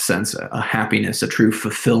robust sense, a happiness, a true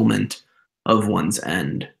fulfillment of one's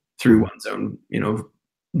end through one's own,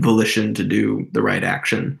 volition to do the right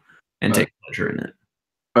action and take pleasure in it.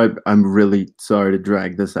 I'm really sorry to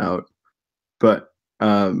drag this out, but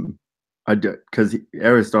because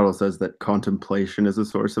Aristotle says that contemplation is a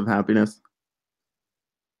source of happiness.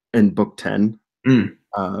 in book 10. Mm,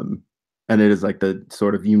 Um, and it is like the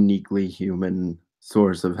sort of uniquely human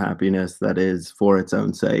source of happiness that is for its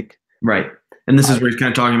own sake. right. And this I, is where he's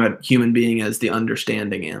kind of talking about human being as the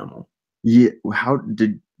understanding animal. yeah, how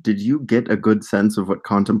did you get a good sense of what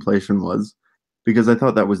contemplation was? Because I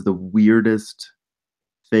thought that was the weirdest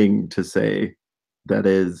thing to say that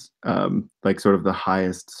is like sort of the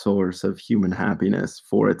highest source of human happiness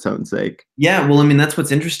for its own sake. Yeah, well, I mean, that's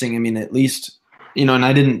what's interesting. I mean, at least, and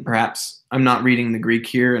I didn't perhaps, I'm not reading the Greek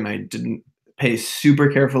here and I didn't pay super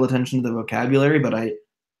careful attention to the vocabulary, but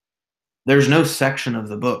there's no section of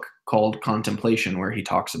the book called contemplation where he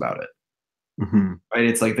talks about it, Hmm. right?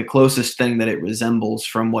 It's like the closest thing that it resembles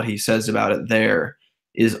from what he says about it there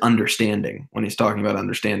is understanding when he's talking about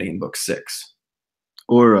understanding in book 6,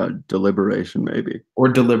 Or deliberation, maybe. or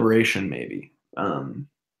deliberation, maybe,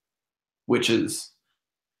 which is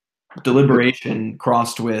deliberation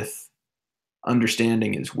crossed with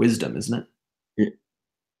understanding is wisdom, isn't it? Y-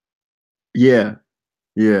 Yeah,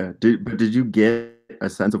 yeah. But did you get a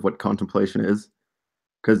sense of what contemplation is?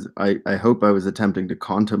 Because I hope I was attempting to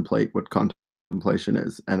contemplate what contemplation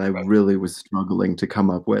is, and I really was struggling to come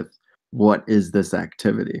up with what is this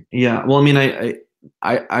activity. Yeah, well, I mean,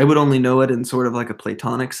 I would only know it in sort of like a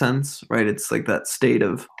Platonic sense, right? It's like that state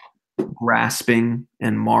of grasping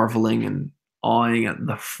and marveling and awing at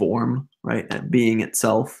the form, right? At being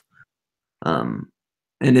itself. Um,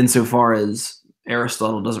 and insofar as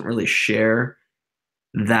Aristotle doesn't really share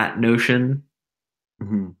that notion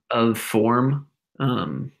Hmm. of form,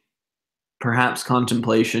 um, perhaps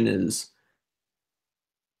contemplation is,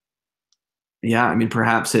 yeah, I mean,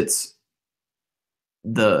 perhaps it's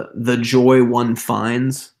the joy one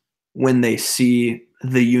finds when they see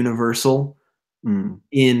the universal Mm.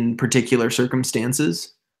 in particular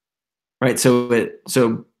circumstances, right?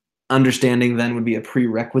 So understanding then would be a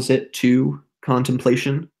prerequisite to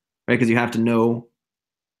contemplation, right? Because you have to know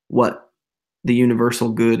what the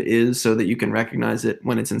universal good is so that you can recognize it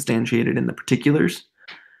when it's instantiated in the particulars.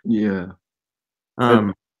 Yeah.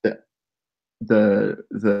 And Um, the,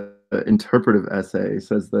 the interpretive essay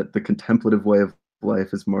says that the contemplative way of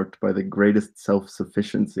life is marked by the greatest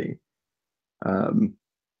self-sufficiency. Um,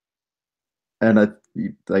 and I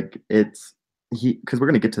like it's he because we're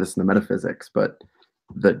gonna get to this in the metaphysics, but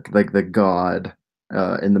the God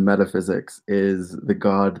in the metaphysics is the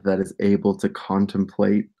God that is able to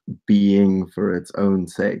contemplate being for its own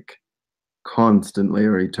sake, constantly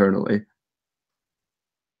or eternally.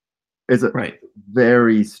 It's a right.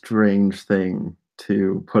 very strange thing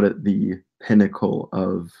to put at the pinnacle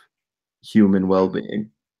of human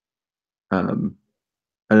well-being. Um,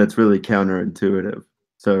 and it's really counterintuitive.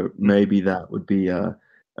 So maybe that would be a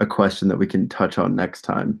question that we can touch on next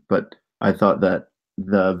time. But I thought that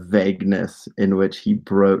the vagueness in which he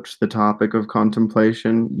broached the topic of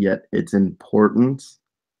contemplation, yet its importance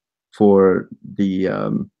for the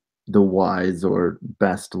wise or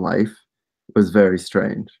best life, was very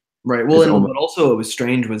strange. Right. Well, It's and almost what also was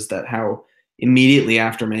strange was that how immediately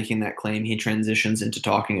after making that claim, he transitions into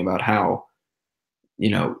talking about how,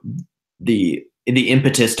 you know, the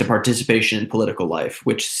impetus to participation in political life,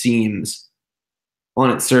 which seems on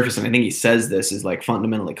its surface, and I think he says this is like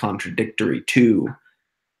fundamentally contradictory to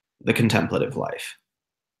the contemplative life.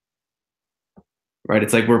 Right.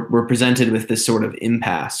 It's like we're presented with this sort of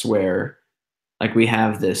impasse where like we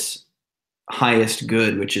have this highest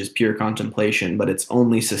good, which is pure contemplation, but it's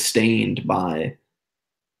only sustained by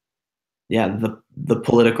yeah the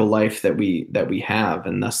political life that we have,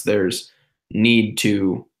 and thus there's need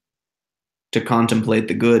to contemplate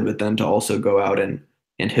the good, but then to also go out and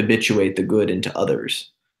habituate the good into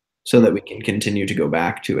others so that we can continue to go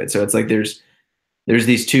back to it. So it's like there's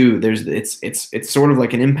these two there's it's sort of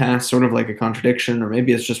like an impasse, sort of like a contradiction, or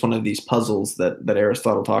maybe it's just one of these puzzles that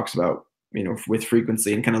Aristotle talks about, with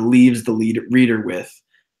frequency, and kind of leaves the reader with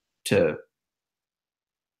to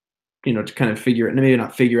to kind of figure it, and maybe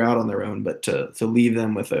not figure out on their own, but to leave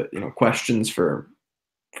them with a questions for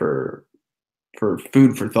for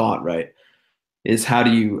food for thought, right? Is how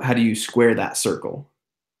do you square that circle?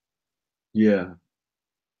 yeah.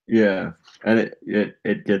 Yeah, and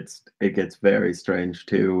it gets very strange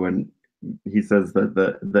too when he says that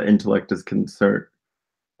the intellect is concerned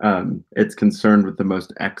it's concerned with the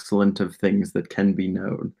most excellent of things that can be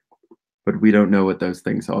known, but we don't know what those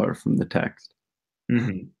things are from the text.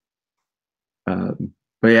 Hmm.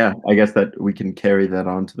 But yeah, I guess that we can carry that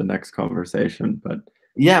on to the next conversation. But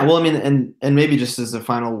Yeah, well, I mean, and maybe just as a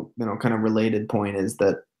final, kind of related point is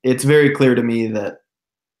that it's very clear to me that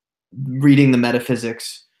reading the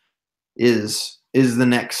metaphysics is the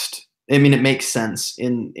next. I mean, it makes sense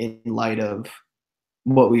in light of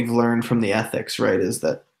what we've learned from the ethics, right? Is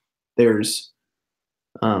that there's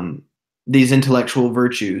these intellectual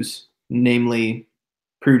virtues, namely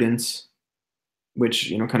prudence,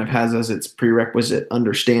 which kind of has as its prerequisite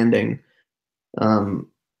understanding, um,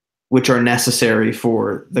 which are necessary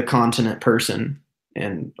for the continent person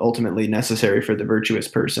and ultimately necessary for the virtuous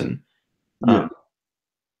person. Yeah. Um,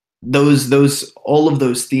 those all of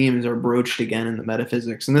those themes are broached again in the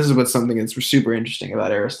metaphysics, and this is what's something that's super interesting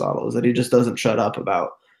about Aristotle, is that he just doesn't shut up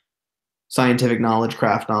about scientific knowledge,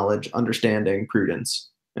 craft knowledge, understanding, prudence,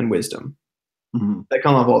 and wisdom. Mhm. They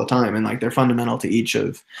come up all the time, and like they're fundamental to each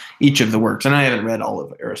of the works. And I haven't read all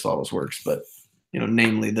of Aristotle's works, but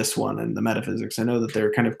namely this one and the metaphysics, I know that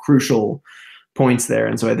they're kind of crucial points there,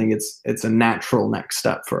 and so I think it's a natural next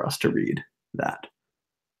step for us to read that.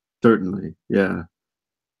 Certainly, yeah.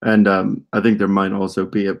 And I think there might also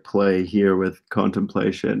be a play here with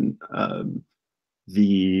contemplation.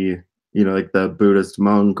 The like the Buddhist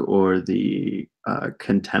monk or the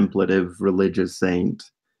contemplative religious saint,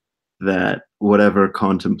 that whatever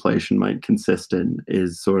contemplation might consist in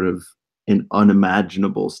is sort of an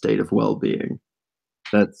unimaginable state of well-being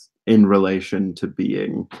that's in relation to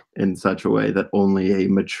being in such a way that only a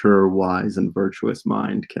mature, wise, and virtuous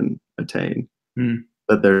mind can attain. Mm.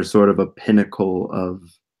 That there's sort of a pinnacle of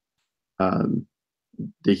um,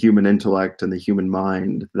 the human intellect and the human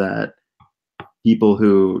mind that people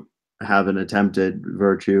who haven't attempted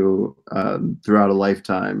virtue throughout a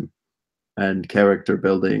lifetime and character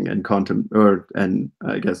building and and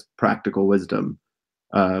I guess practical wisdom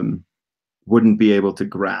um, wouldn't be able to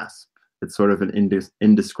grasp. It's sort of an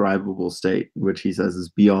indescribable state, which he says is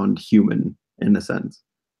beyond human in a sense.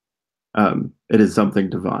 It is something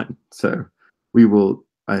divine. So we will,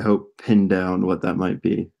 I hope, pin down what that might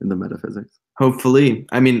be in the metaphysics. Hopefully,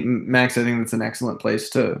 I mean, Max, I think that's an excellent place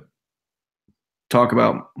to talk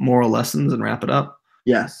about moral lessons and wrap it up.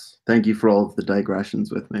 Yes. Thank you for all of the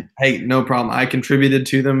digressions with me. Hey, no problem. I contributed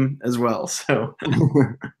to them as well. So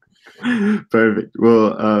Perfect.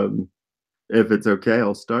 Well, if it's okay,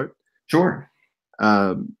 I'll start. sure.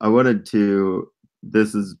 I wanted to,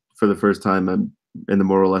 this is for the first time I'm in the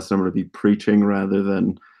moral lesson, I'm going to be preaching rather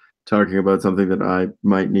than talking about something that I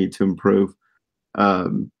might need to improve.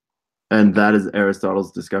 Um, and that is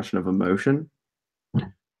Aristotle's discussion of emotion.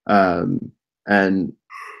 And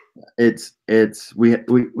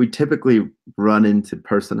we typically run into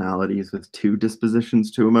personalities with two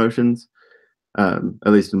dispositions to emotions, at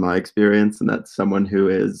least in my experience, and that's someone who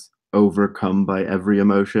is overcome by every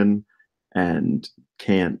emotion and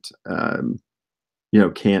can't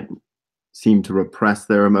seem to repress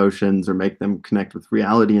their emotions or make them connect with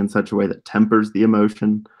reality in such a way that tempers the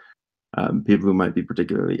emotion. People who might be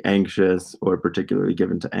particularly anxious or particularly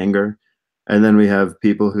given to anger. And then we have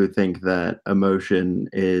people who think that emotion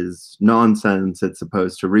is nonsense, it's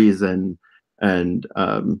opposed to reason, and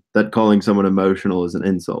that calling someone emotional is an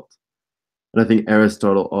insult. And I think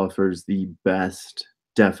Aristotle offers the best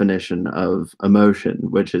definition of emotion,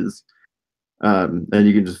 which is, and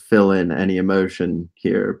you can just fill in any emotion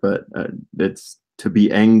here, but it's to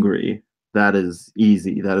be angry. That is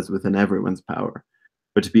easy. That is within everyone's power.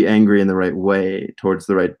 But to be angry in the right way, towards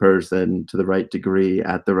the right person, to the right degree,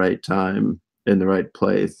 at the right time, in the right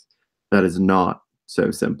place, that is not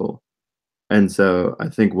so simple. And so I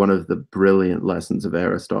think one of the brilliant lessons of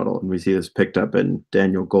Aristotle, and we see this picked up in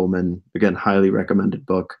Daniel Goleman, again, highly recommended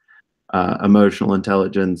book, Emotional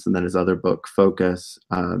Intelligence, and then his other book, Focus,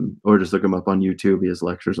 or just look him up on YouTube. He has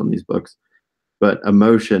lectures on these books. But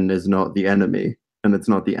emotion is not the enemy, and it's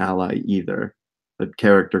not the ally either. That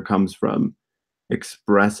character comes from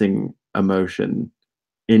expressing emotion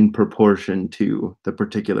in proportion to the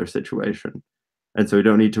particular situation. And so we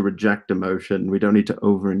don't need to reject emotion. We don't need to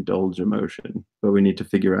overindulge emotion, but we need to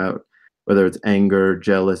figure out whether it's anger,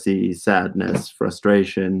 jealousy, sadness,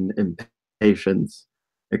 frustration, impatience,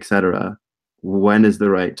 etc. When is the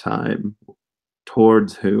right time?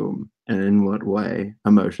 Towards whom and in what way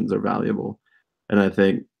emotions are valuable? And I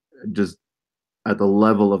think just at the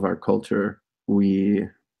level of our culture, we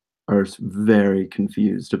are very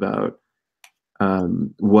confused about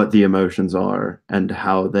what the emotions are and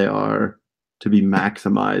how they are to be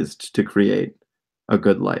maximized to create a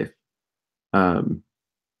good life. Um,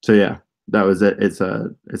 so yeah, that was it. It's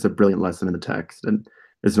a brilliant lesson in the text, and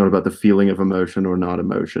it's not about the feeling of emotion or not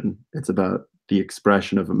emotion. It's about the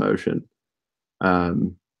expression of emotion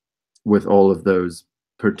um, with all of those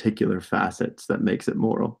particular facets that makes it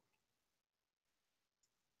moral.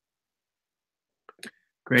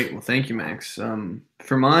 Great. Well, thank you, Max.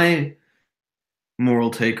 For my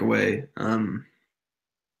moral takeaway,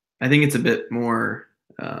 I think it's a bit more.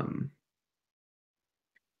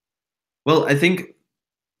 Well, I think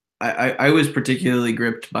I was particularly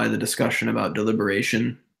gripped by the discussion about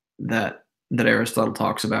deliberation that Aristotle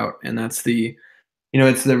talks about, and that's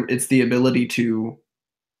it's the ability to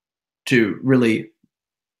really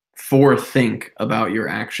forethink about your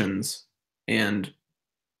actions and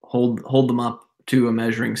hold them up to a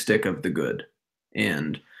measuring stick of the good,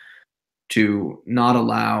 and to not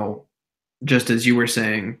allow, just as you were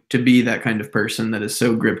saying, to be that kind of person that is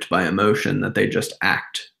so gripped by emotion that they just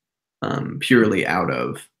act purely out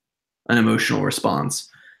of an emotional response.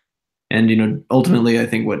 And ultimately, I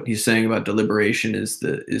think what he's saying about deliberation is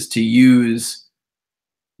to use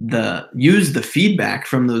the feedback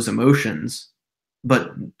from those emotions,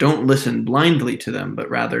 but don't listen blindly to them, but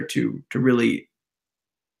rather to really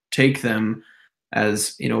take them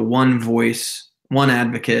as one voice, one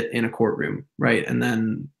advocate in a courtroom, right? And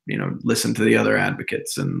then listen to the other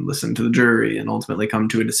advocates and listen to the jury and ultimately come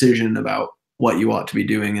to a decision about what you ought to be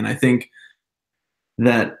doing. And I think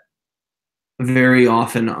that very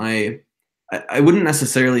often I wouldn't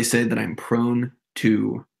necessarily say that I'm prone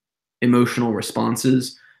to emotional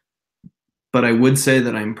responses, but I would say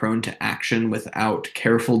that I'm prone to action without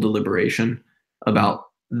careful deliberation about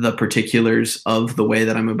the particulars of the way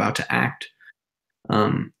that I'm about to act.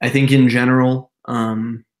 I think in general,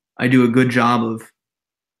 I do a good job of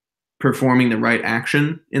performing the right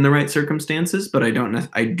action in the right circumstances, but I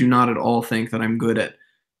do not at all think that I'm good at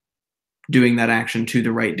doing that action to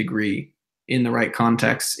the right degree, in the right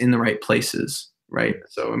contexts, in the right places, right?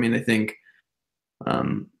 So, I mean, I think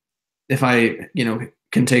if I,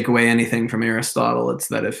 can take away anything from Aristotle, it's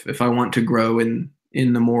that if I want to grow in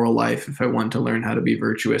the moral life, if I want to learn how to be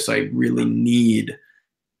virtuous, I really need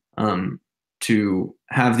to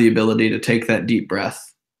have the ability to take that deep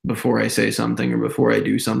breath before I say something or before I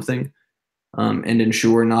do something, and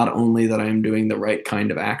ensure not only that I am doing the right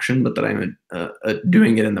kind of action, but that I'm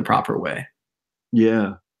doing it in the proper way.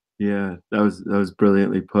 Yeah, yeah, that was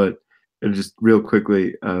brilliantly put. And just real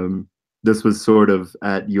quickly, this was sort of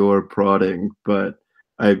at your prodding, but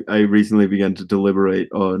I recently began to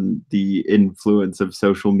deliberate on the influence of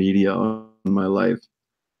social media on my life,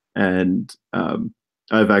 and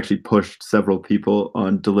I've actually pushed several people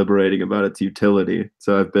on deliberating about its utility.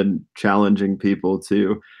 So I've been challenging people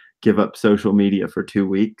to give up social media for 2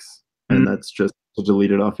 weeks, and Mm. that's just to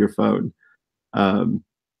delete it off your phone. Um,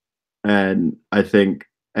 and I think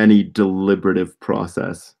any deliberative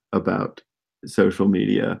process about social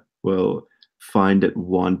media will find it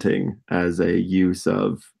wanting as a use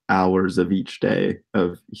of hours of each day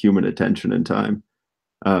of human attention and time.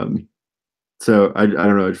 Um, so I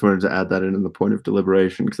don't know. I just wanted to add that in the point of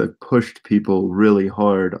deliberation because I've pushed people really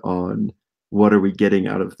hard on what are we getting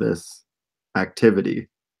out of this activity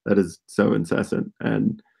that is so incessant.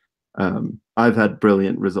 And I've had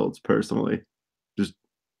brilliant results personally, just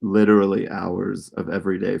literally hours of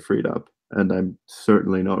every day freed up, and I'm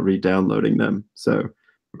certainly not re-downloading them. So,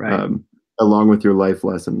 Right. um, along with your life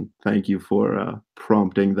lesson, thank you for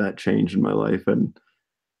prompting that change in my life. And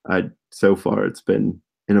I so far it's been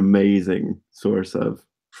an amazing source of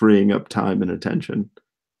freeing up time and attention.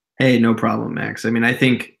 Hey, no problem, Max. I mean, I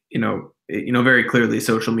think, very clearly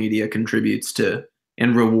social media contributes to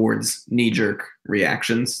and rewards knee-jerk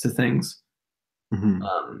reactions to things.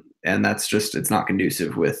 Mhm. And it's not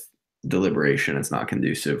conducive with deliberation. It's not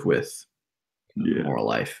conducive with the Yeah. moral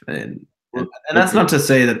life. And Well, that's not to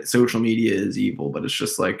say that social media is evil, but it's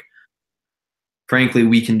just like, frankly,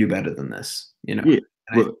 we can do better than this, yeah. And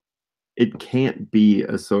Well, it can't be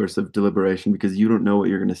a source of deliberation because you don't know what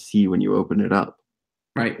you're going to see when you open it up.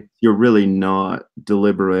 right. You're really not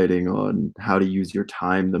deliberating on how to use your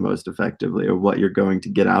time the most effectively or what you're going to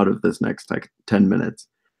get out of this next like 10 minutes.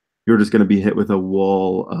 You're just going to be hit with a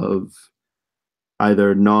wall of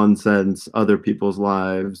either nonsense, other people's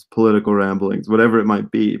lives, political ramblings, whatever it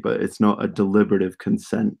might be, but it's not a deliberative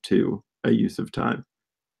consent to a use of time.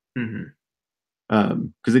 Hmm.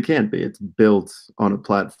 Because it can't be. It's built on a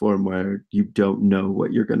platform where you don't know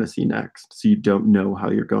what you're going to see next. So you don't know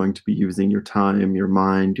how you're going to be using your time, your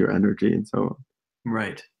mind, your energy, and so on.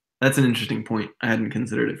 Right. That's an interesting point. I hadn't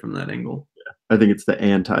considered it from that angle. I think it's the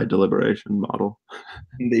anti-deliberation model.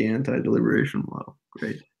 The anti-deliberation model.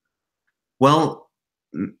 Great. Well,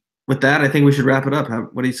 with that, I think we should wrap it up.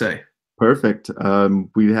 What do you say? Perfect.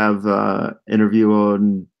 We have interview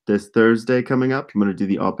on this Thursday coming up. I'm going to do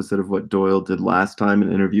the opposite of what Doyle did last time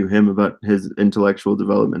and interview him about his intellectual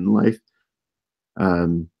development in life.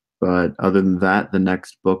 Um, but other than that, the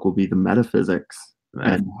next book will be the metaphysics. Ex-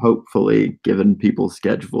 And hopefully, given people's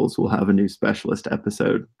schedules, we'll have a new specialist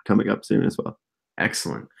episode coming up soon as well.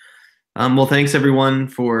 Excellent. Well, thanks everyone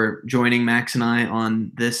for joining Max and I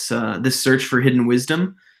on this search for hidden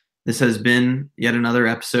wisdom. This has been yet another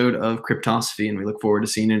episode of Cryptosophy, and we look forward to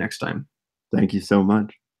seeing you next time. Thank you so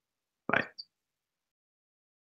much.